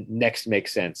 then next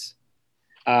makes sense.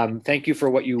 Thank you for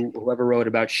whoever wrote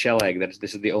about sheleg, that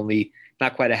this is the only,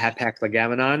 not quite a hapak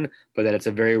legomenon, but that it's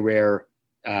a very rare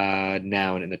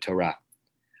noun in the Torah.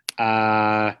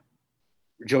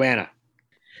 Joanna.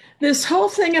 This whole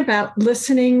thing about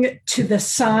listening to the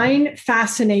sign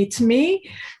fascinates me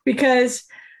because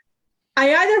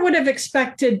I either would have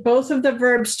expected both of the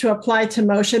verbs to apply to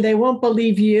Moshe. They won't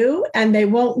believe you and they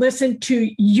won't listen to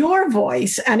your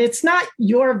voice. And it's not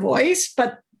your voice,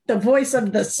 but the voice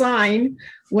of the sign,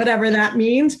 whatever that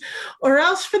means, or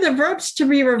else for the verbs to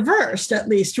be reversed at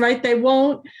least, right? They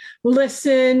won't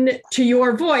listen to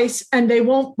your voice and they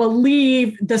won't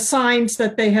believe the signs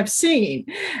that they have seen.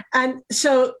 And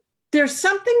so there's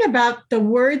something about the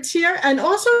words here, and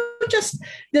also just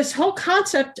this whole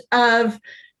concept of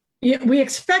we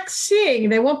expect seeing.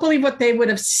 They won't believe what they would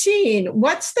have seen.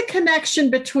 What's the connection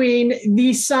between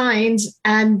these signs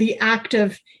and the act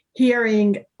of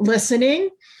hearing, listening,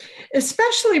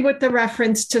 especially with the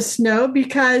reference to snow?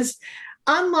 Because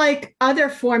unlike other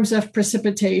forms of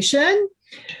precipitation,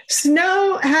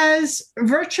 snow has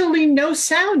virtually no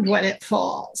sound when it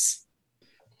falls.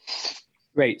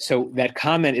 Right. So that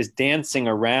comment is dancing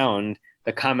around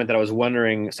the comment that I was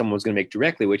wondering someone was going to make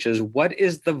directly, which is, what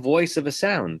is the voice of a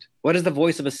sound? What is the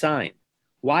voice of a sign?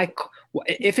 Why,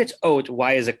 if it's oat,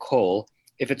 why is it kol?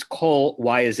 If it's kol,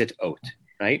 why is it oat?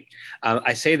 Right.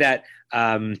 I say that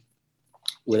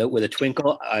with a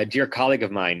twinkle. A dear colleague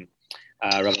of mine,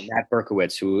 Rabbi Matt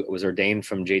Berkowitz, who was ordained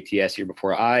from JTS year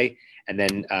before I, and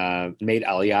then made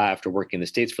Aliyah after working in the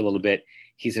States for a little bit.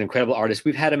 He's an incredible artist.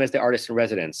 We've had him as the artist in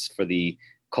residence for the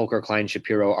Kolker Klein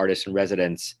Shapiro artist in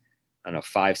residence, I don't know,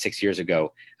 5-6 years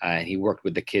ago. And he worked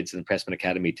with the kids in the Pressman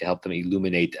Academy to help them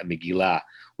illuminate a Megillah,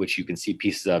 which you can see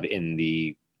pieces of in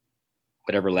the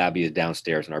whatever lobby is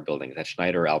downstairs in our building. Is that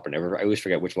Schneider or Alpern? I always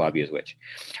forget which lobby is which.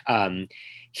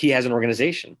 He has an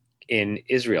organization in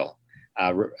Israel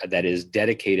that is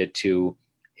dedicated to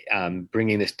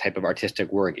bringing this type of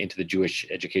artistic work into the Jewish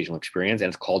educational experience, and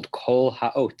it's called Kol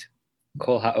Ha'ot.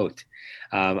 Kol Ha'ot.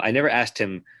 I never asked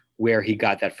him where he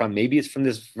got that from. Maybe it's from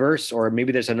this verse, or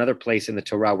maybe there's another place in the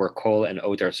Torah where Kol and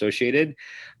Ot are associated.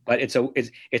 But it's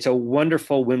a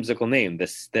wonderful, whimsical name.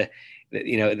 The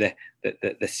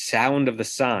sound of the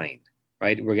sign,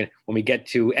 right? When we get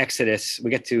to Exodus, we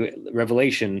get to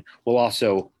Revelation, we'll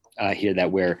also hear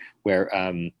that where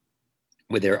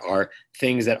there are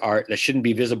things that shouldn't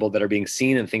be visible that are being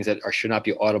seen, and things that should not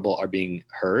be audible are being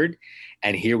heard.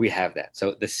 And here we have that.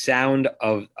 So the sound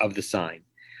of the sign.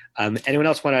 Anyone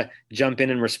else want to jump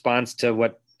in response to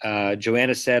what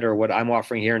Joanna said, or what I'm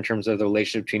offering here in terms of the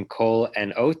relationship between kol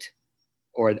and ot,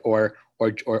 or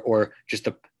just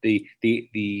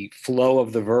the flow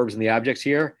of the verbs and the objects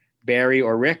here? Barry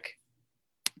or Rick?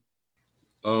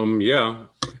 Yeah.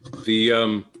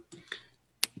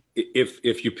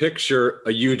 If you picture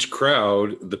a huge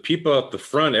crowd, the people at the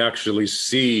front actually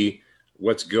see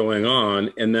what's going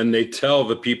on, and then they tell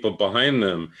the people behind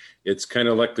them. It's kind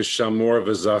of like the Shamor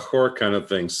v'Zachor kind of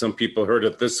thing. Some people heard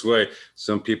it this way,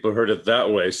 some people heard it that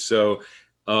way. So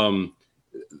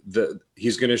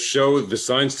he's going to show the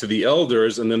signs to the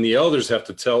elders, and then the elders have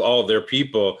to tell all their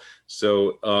people.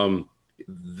 So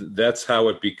that's how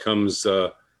it becomes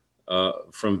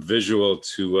from visual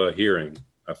to hearing,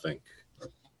 I think.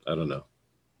 I don't know.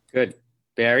 Good.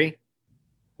 Barry?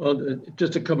 Well,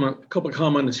 just a couple of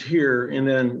comments here, and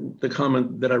then the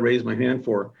comment that I raised my hand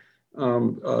for.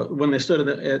 When they stood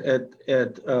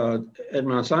at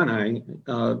Mount Sinai,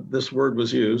 this word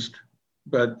was used,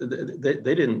 but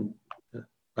they didn't.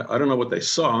 I don't know what they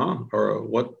saw or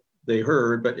what they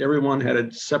heard, but everyone had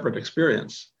a separate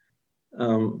experience.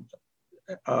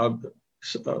 A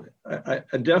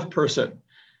deaf person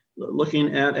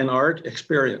looking at an art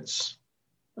experience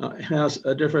has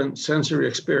a different sensory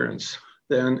experience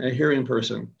than a hearing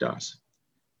person does.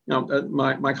 Now,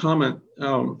 my comment,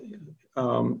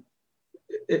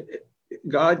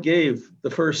 God gave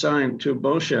the first sign to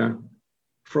Moshe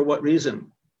for what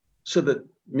reason? So that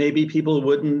maybe people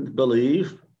wouldn't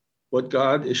believe what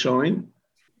God is showing.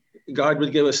 God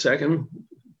would give a second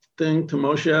thing to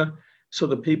Moshe so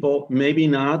that people maybe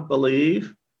not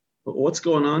believe. But what's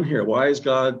going on here? Why is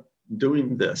God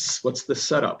doing this? What's the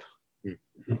setup?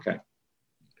 Okay.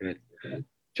 Good.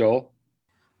 Joel?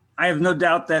 I have no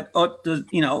doubt that ot does,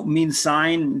 means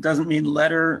sign, doesn't mean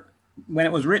letter when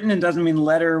it was written, and doesn't mean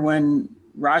letter when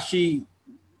Rashi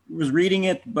was reading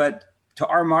it. But to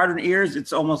our modern ears,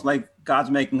 it's almost like God's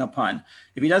making a pun.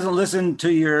 If he doesn't listen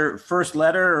to your first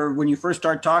letter or when you first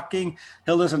start talking,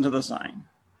 he'll listen to the sign.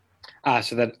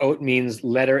 So that ot means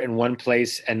letter in one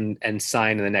place and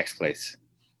sign in the next place.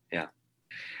 Yeah.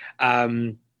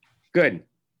 Good.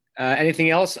 Anything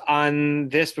else on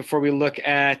this before we look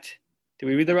at? Did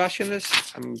we read the Rashi on this?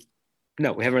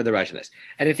 No, we haven't read the Rashi on this.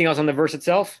 Anything else on the verse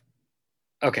itself?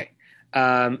 Okay.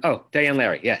 Diane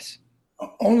Larry, yes.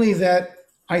 Only that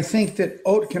I think that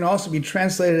ot can also be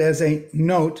translated as a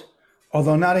note,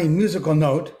 although not a musical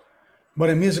note, but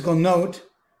a musical note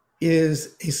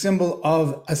is a symbol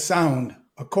of a sound,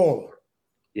 a kol.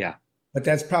 Yeah. But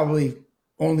that's probably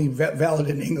only valid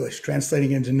in English,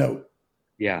 translating into note.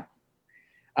 Yeah.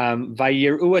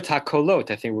 Vayiru et hakolot.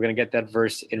 I think we're going to get that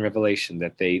verse in Revelation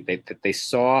that they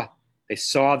saw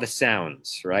the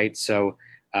sounds, right? So,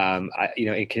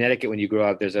 in Connecticut, when you grow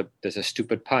up, there's a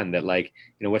stupid pun that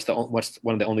what's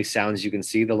one of the only sounds you can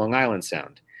see? The Long Island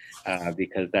sound,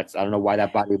 because I don't know why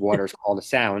that body of water is called a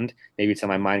sound. Maybe it's on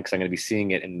my mind because I'm going to be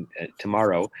seeing it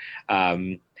tomorrow.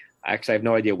 Actually, I have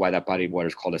no idea why that body of water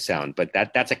is called a sound, but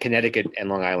that's a Connecticut and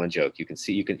Long Island joke. You can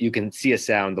see a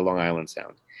sound, the Long Island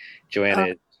sound.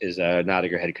 Joanna is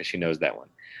nodding her head because she knows that one.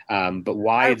 But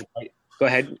why? Go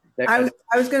ahead. I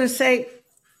was going to say,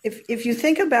 if you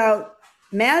think about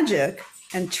magic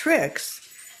and tricks,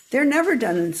 they're never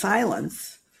done in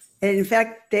silence. And in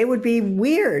fact, they would be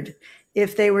weird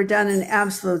if they were done in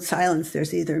absolute silence.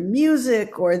 There's either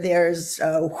music or there's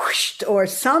whoosh or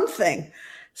something.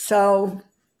 So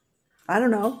I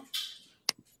don't know.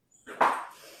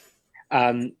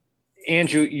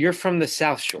 Andrew, you're from the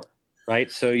South Shore,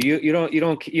 right? So you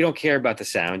don't care about the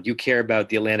sound. You care about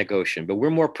the Atlantic Ocean. But we're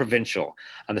more provincial.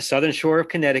 On the southern shore of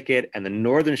Connecticut and the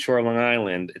northern shore of Long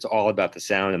Island, it's all about the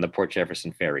sound and the Port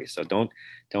Jefferson Ferry. So don't.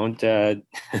 Mea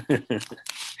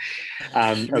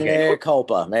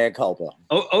culpa.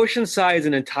 Oceanside is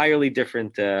an entirely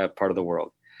different part of the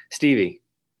world. Stevie.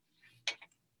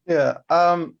 Yeah,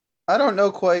 I don't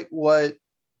know quite what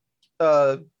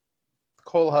kol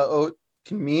ha'ot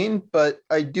can mean, but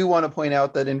I do want to point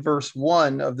out that in verse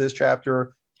 1 of this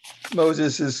chapter,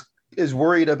 Moses is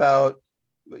worried about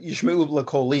Yishma'u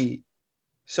l'koli.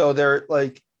 So they're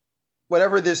like,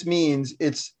 whatever this means,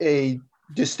 it's a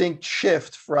distinct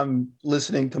shift from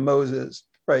listening to Moses,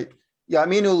 right?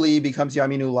 Yaminu li becomes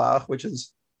Yaminu lach, which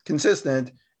is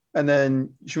consistent, and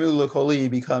then Yishma'u l'koli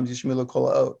becomes Yishma'u l'kol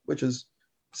ha'ot, which is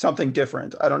something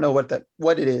different. I don't know what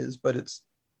it is, but it's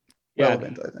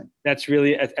relevant, I think. That's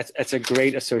really, it's a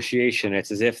great association.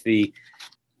 It's as if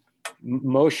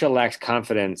Moshe lacks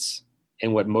confidence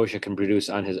in what Moshe can produce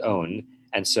on his own.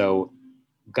 And so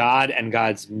God and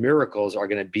God's miracles are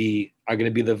going to be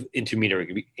the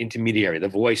intermediary, the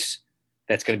voice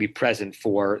that's going to be present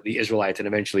for the Israelites and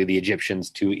eventually the Egyptians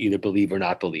to either believe or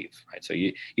not believe, right? So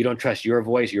you don't trust your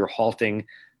voice, your halting,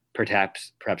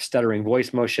 perhaps stuttering voice,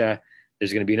 Moshe.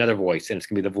 There's going to be another voice, and it's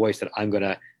going to be the voice that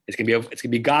it's going to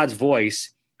be God's voice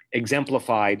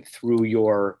exemplified through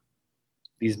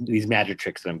these magic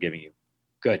tricks that I'm giving you.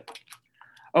 Good.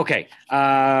 Okay.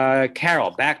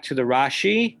 Carol, back to the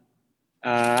Rashi.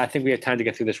 I think we have time to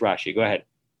get through this Rashi. Go ahead.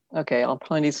 Okay, I'll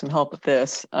probably need some help with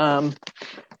this.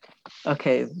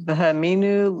 Okay.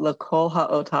 V'haminu l'kol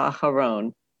ha'ot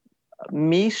ha'acharon.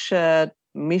 Misha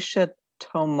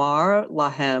tomar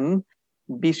lahem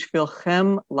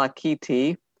bishvilchem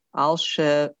lakiti al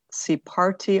she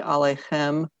siparti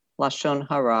alechem lashon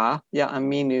hara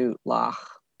ya'aminu lach.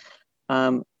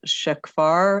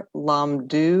 Shekvar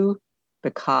lamdu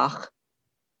bekach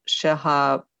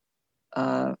sheha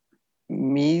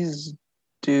mizdugin.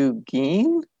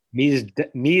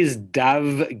 Mizdavgin.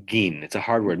 It's a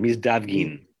hard word.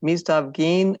 Mizdavgin.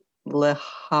 Mizdavgin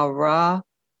lehara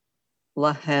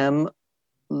lahem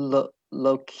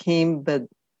lokim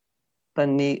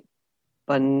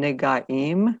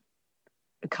b'negaim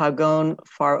kagon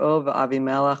faro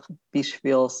v'avimelech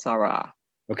bishvil sarah.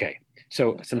 Okay.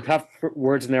 So some tough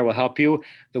words in there will help you.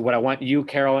 What I want you,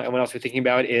 Carol, and what else we're thinking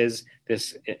about is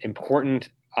this important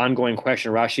ongoing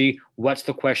question, Rashi. What's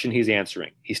the question he's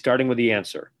answering? He's starting with the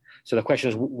answer. So the question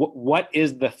is, what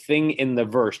is the thing in the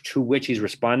verse to which he's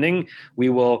responding? We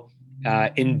will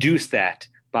induce that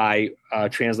by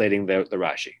translating the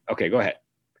Rashi. Okay, go ahead.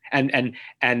 And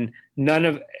none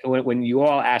of, when you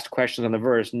all asked questions on the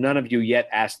verse, none of you yet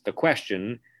asked the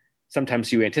question.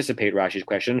 Sometimes you anticipate Rashi's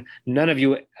question. None of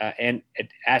you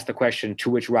asked the question to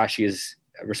which Rashi is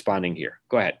responding here.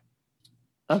 Go ahead.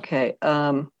 Okay.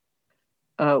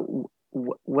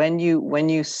 When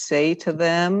you say to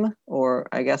them, or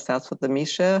I guess that's what the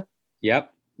Misha.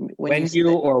 Yep. When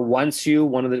you or once you,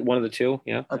 one of the two.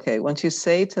 Yeah. Okay. Once you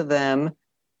say to them,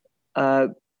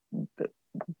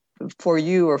 for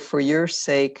you or for your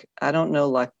sake, I don't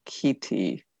know,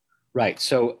 lakiti. Right.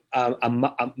 So a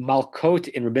malkot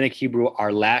in Rabbinic Hebrew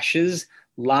are lashes.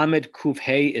 Lamed kuf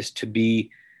hey is to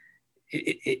be.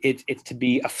 It's to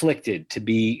be afflicted,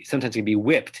 sometimes to be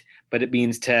whipped, but it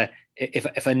means to. If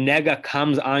a nega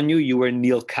comes on you, you are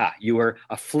nilka. You are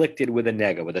afflicted with a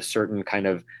nega, with a certain kind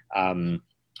of a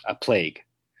plague.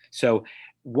 So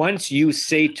once you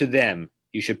say to them,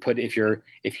 you should put, if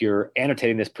you're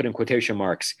annotating this, put in quotation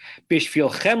marks,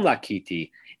 bishvilchem lakiti.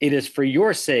 It is for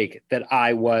your sake that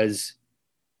I was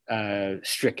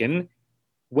stricken.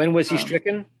 When was he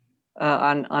stricken?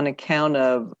 On account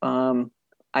of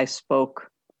I spoke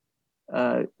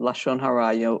lashon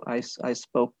hara. I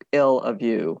spoke ill of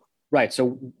you. Right.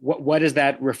 So what is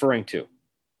that referring to?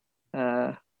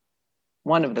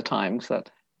 One of the times that,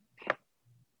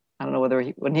 I don't know whether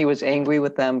when he was angry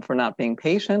with them for not being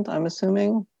patient, I'm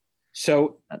assuming.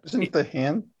 So isn't the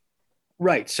hand?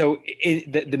 Right. So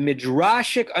the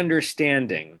midrashic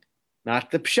understanding, not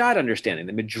the pshat understanding,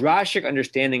 the midrashic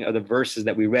understanding of the verses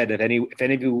that we read, if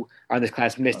any of you on this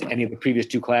class missed any of the previous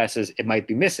two classes, it might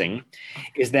be missing,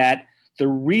 is that the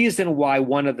reason why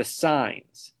one of the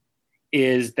signs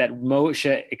is that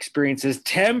Moshe experiences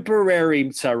temporary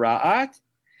tzara'at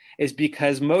is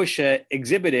because Moshe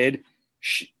exhibited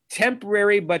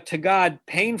temporary, but to God,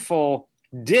 painful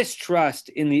distrust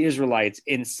in the Israelites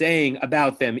in saying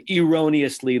about them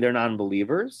erroneously they're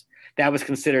non-believers. That was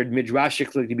considered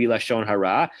midrashically to be lashon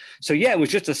hara. So yeah, it was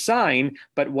just a sign,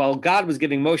 but while God was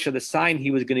giving Moshe the sign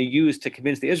he was going to use to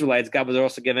convince the Israelites, God was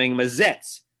also giving him a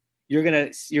zetz. You're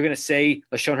gonna say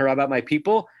lashon hara about my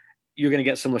people, you're gonna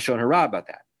get some lashon hara about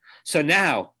that. So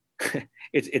now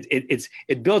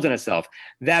it builds on itself.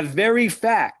 That very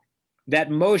fact that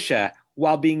Moshe,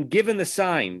 while being given the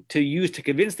sign to use to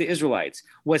convince the Israelites,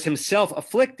 was himself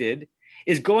afflicted,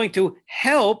 is going to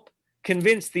help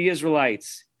convince the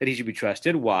Israelites that he should be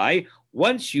trusted. Why?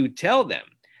 Once you tell them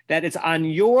that it's on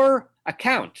your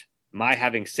account, my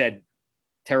having said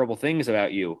terrible things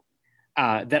about you,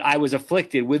 that I was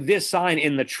afflicted with this sign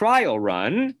in the trial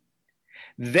run,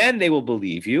 then they will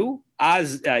believe you.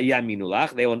 As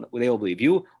yaminulach, they will believe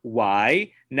you.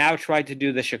 Why? Now try to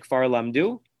do the shekfar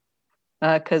lamdu.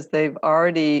 Because they've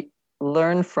already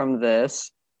learned from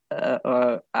this.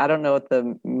 I don't know what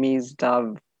the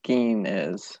mizdavgin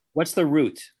is. What's the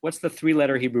root? What's the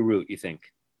 3-letter Hebrew root, you think?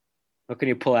 What can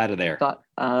you pull out of there?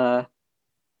 I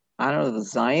don't know, the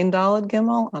Zayin Daled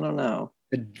Gimel? I don't know.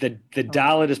 The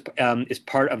Dalet is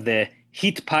part of the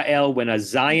Hitpa'el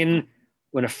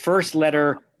when a first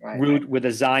letter root with a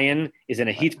Zayin is in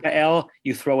a Hitpa'el,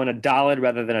 you throw in a Dalet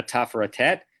rather than a Taf or a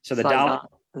Tet. So the Dalet.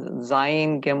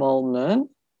 Zayin Gimel Nun?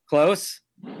 Close.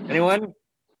 Anyone?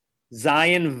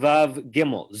 Zayin Vav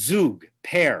Gimel. Zug,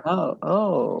 pair.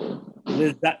 Oh.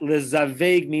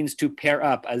 Lizaveg means to pair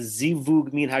up. A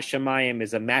zivug min hashamayim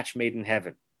is a match made in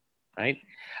heaven, right?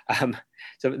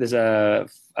 So there's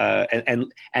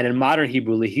and in modern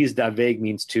Hebrew, lihiz daveg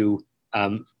means to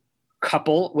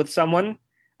couple with someone.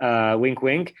 Wink,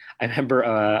 wink. I remember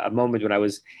a moment when I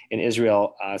was in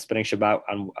Israel spending Shabbat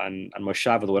on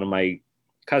Moshav with one of my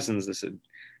cousins, this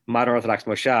modern Orthodox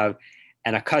Moshav,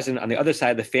 and a cousin on the other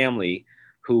side of the family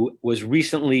who was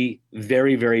recently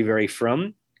very, very, very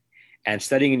frum and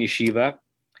studying in yeshiva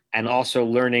and also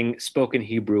learning spoken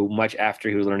Hebrew much after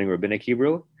he was learning rabbinic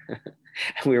Hebrew.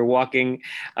 We were walking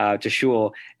to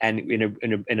shul and in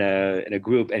a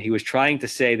group, and he was trying to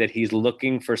say that he's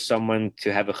looking for someone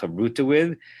to have a chavruta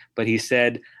with, but he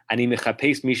said ani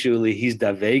mechapes mishu lihiz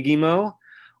davegimo,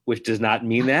 which does not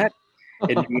mean that.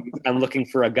 It means I'm looking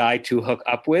for a guy to hook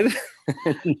up with.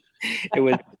 It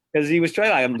was because he was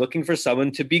trying. I'm looking for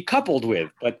someone to be coupled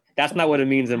with, but that's not what it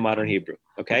means in modern Hebrew.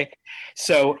 Okay,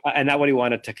 so and not what he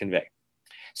wanted to convey.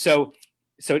 So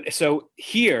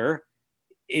here.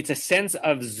 It's a sense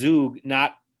of zug,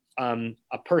 not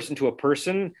a person to a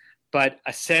person, but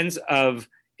a sense of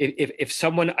if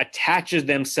someone attaches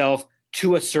themselves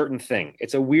to a certain thing.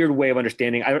 It's a weird way of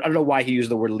understanding. I don't know why he used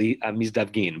the word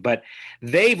mizdavgin, but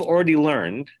they've already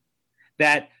learned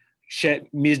that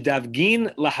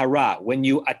mizdavgin lahara, when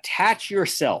you attach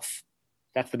yourself,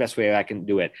 that's the best way I can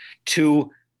do it,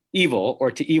 to evil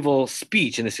or to evil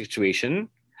speech in this situation,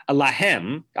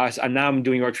 Lahem, now I'm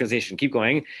doing your translation. Keep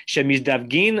going.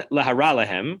 Shemizdavgin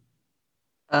lahara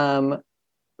lahem.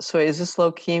 So is this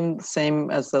lokim same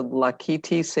as the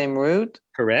lakiti, same root?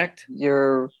 Correct.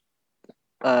 Your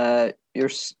I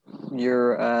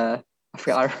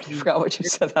forgot what you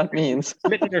said that means.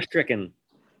 Smitten or stricken?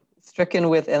 Stricken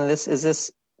with, and is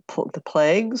this the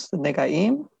plagues, the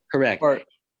negaim? Correct.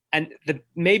 And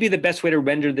maybe the best way to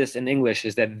render this in English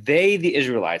is that they, the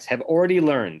Israelites, have already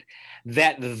learned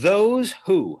that those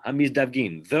who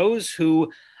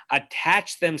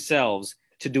attach themselves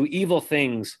to do evil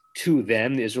things to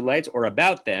them, the Israelites, or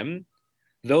about them,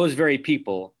 those very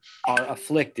people are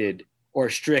afflicted or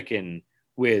stricken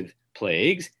with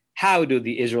plagues. How do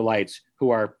the Israelites who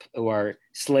are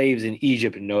slaves in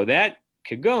Egypt know that?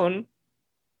 Kagon.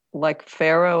 Like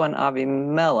Pharaoh and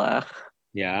Avimelech.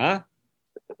 Yeah.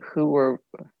 Who were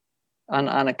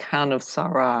on account of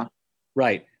Sarah.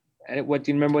 Right. And what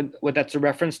do you remember what that's a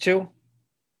reference to?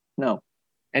 No.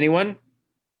 Anyone?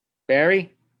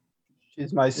 Barry?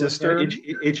 She's my sister.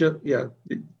 Yeah.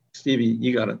 Stevie,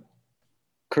 you got it.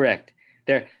 Correct.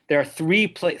 There are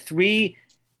three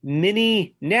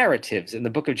mini narratives in the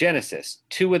book of Genesis,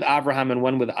 2 with Abraham and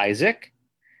 1 with Isaac,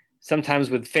 sometimes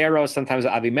with Pharaoh, sometimes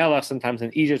with Avimelech, sometimes in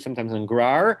Egypt, sometimes in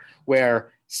Gerar,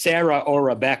 where Sarah or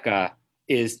Rebecca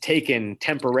is taken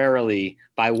temporarily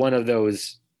by one of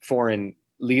those foreign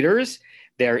leaders.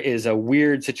 There is a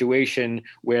weird situation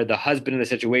where the husband in the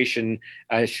situation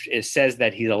says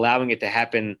that he's allowing it to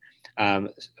happen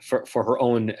for her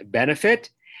own benefit.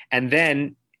 And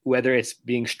then whether it's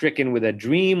being stricken with a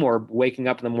dream or waking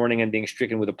up in the morning and being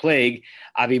stricken with a plague,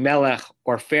 Avimelech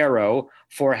or Pharaoh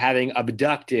for having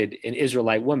abducted an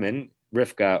Israelite woman,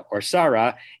 Rivka or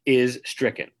Sarah, is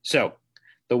stricken. So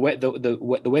the way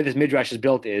this midrash is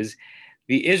built is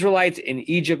the Israelites in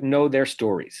Egypt know their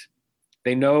stories.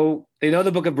 They know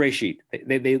the book of Breshit.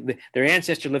 Their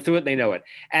ancestors lived through it. They know it.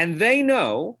 And they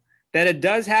know that it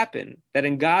does happen that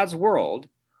in God's world,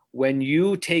 when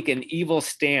you take an evil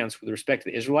stance with respect to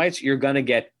the Israelites, you're going to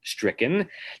get stricken.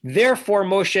 Therefore,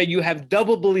 Moshe, you have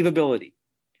double believability.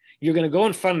 You're going to go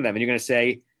in front of them and you're going to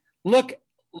say, look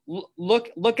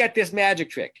at this magic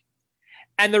trick.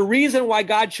 And the reason why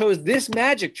God chose this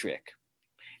magic trick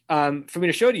for me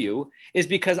to show to you is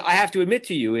because I have to admit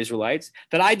to you, Israelites,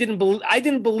 that I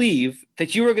didn't believe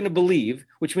that you were going to believe,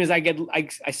 which means I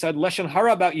said Lashon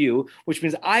Hara about you, which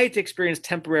means I had to experience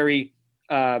temporary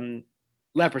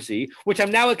leprosy, which I'm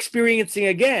now experiencing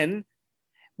again,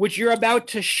 which you're about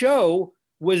to show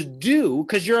was due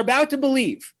because you're about to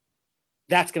believe.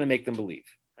 That's going to make them believe.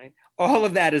 Right? All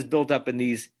of that is built up in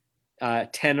these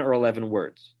 10 or 11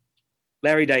 words.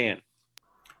 Larry, Diane.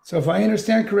 So if I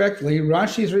understand correctly,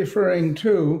 Rashi is referring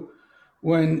to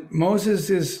when Moses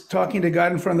is talking to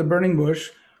God in front of the burning bush,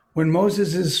 when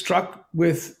Moses is struck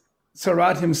with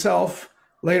Sarat himself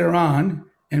later on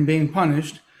and being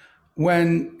punished,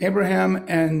 when Abraham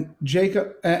and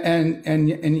Jacob and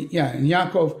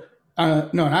Yaakov,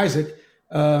 and Isaac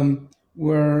had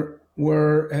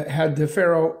the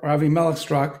Pharaoh or Avimelech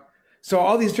struck. So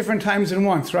all these different times in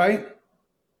once, right?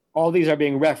 All these are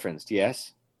being referenced,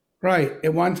 yes. Right,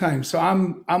 at one time. So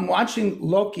I'm watching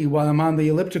Loki while I'm on the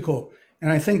elliptical,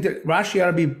 and I think that Rashi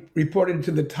ought to be reported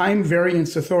to the Time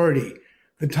Variance Authority,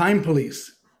 the Time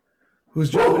Police, whose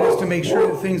job it is to make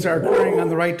sure that things are occurring on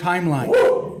the right timeline.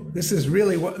 This is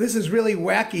really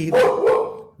wacky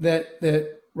that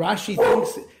Rashi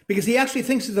thinks, because he actually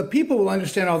thinks that the people will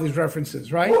understand all these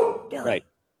references, right?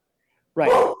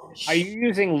 Right. Are you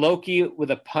using Loki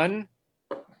with a pun?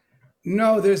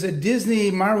 No, there's a Disney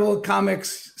Marvel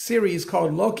Comics series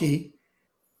called Loki,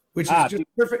 which is just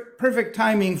perfect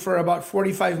timing for about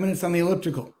 45 minutes on the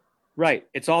elliptical. Right.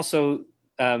 It's also,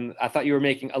 I thought you were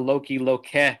making a Loki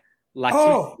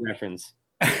reference.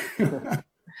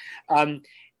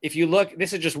 If you look,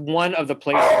 this is just one of the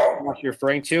places you're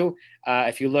referring to.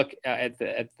 If you look at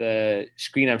the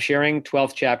screen I'm sharing,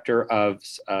 12th chapter of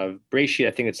Breshit,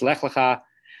 I think it's Lech Lecha,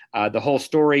 the whole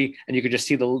story, and you could just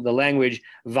see the language.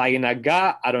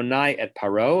 Vayinaga Adonai et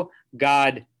Paro.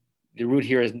 God, the root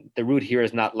here is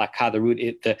not laka. The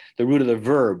root of the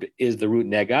verb is the root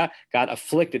nega. God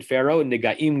afflicted Pharaoh,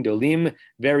 negaim dolim,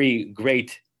 very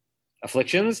great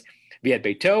afflictions. Viet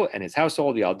Beito and his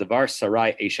household, the Aldavar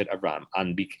Sarai Eshet Avram,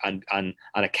 on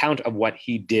account of what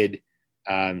he did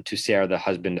to Sarah,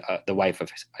 the wife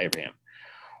of Abraham.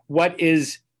 What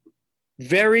is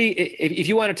if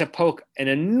you wanted to poke an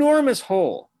enormous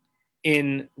hole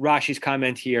in Rashi's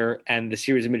comment here and the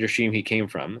series of midrashim he came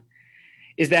from,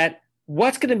 is that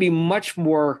what's going to be much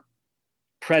more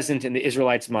present in the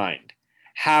Israelites' mind,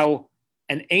 how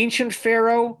an ancient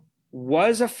Pharaoh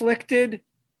was afflicted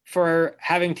for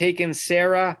having taken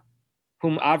Sarah,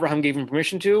 whom Abraham gave him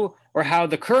permission to, or how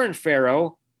the current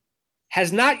Pharaoh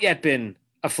has not yet been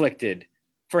afflicted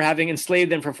for having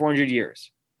enslaved them for 400 years,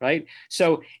 right?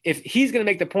 So if he's going to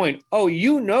make the point,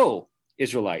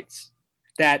 Israelites,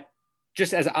 that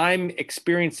just as I'm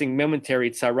experiencing momentary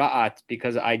tzara'at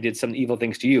because I did some evil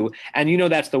things to you,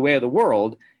 and that's the way of the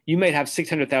world, you might have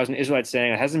 600,000 Israelites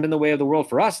saying it hasn't been the way of the world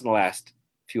for us in the last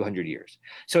few hundred years.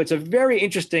 So it's a very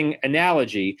interesting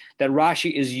analogy that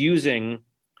Rashi is using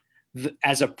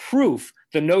as a proof,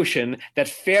 the notion that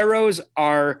pharaohs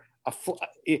are,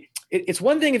 it's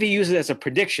one thing if he uses it as a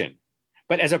prediction,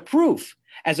 but as a proof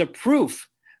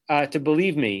to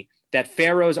believe me that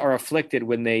pharaohs are afflicted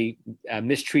when they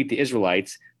mistreat the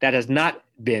Israelites. That has not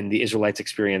been the Israelites'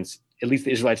 experience, at least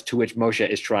the Israelites to which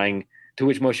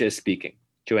Moshe is speaking.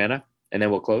 Joanna, and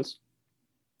then we'll close.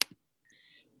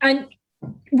 And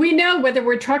we know whether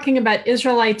we're talking about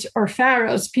Israelites or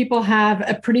pharaohs, people have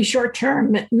a pretty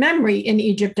short-term memory in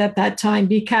Egypt at that time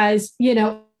because,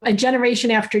 a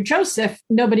generation after Joseph,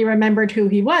 nobody remembered who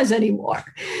he was anymore.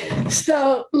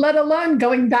 So let alone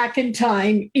going back in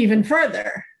time even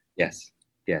further. Yes,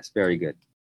 very good.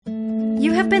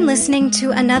 You have been listening to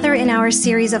another in our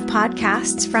series of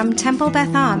podcasts from Temple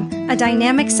Beth Am, a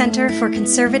dynamic center for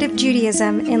conservative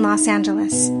Judaism in Los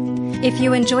Angeles. If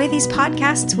you enjoy these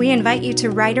podcasts, we invite you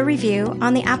to write a review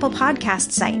on the Apple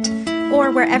Podcast site or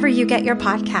wherever you get your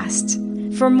podcasts.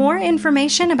 For more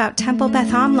information about Temple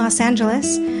Beth Am Los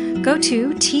Angeles, go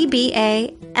to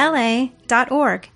tbala.org.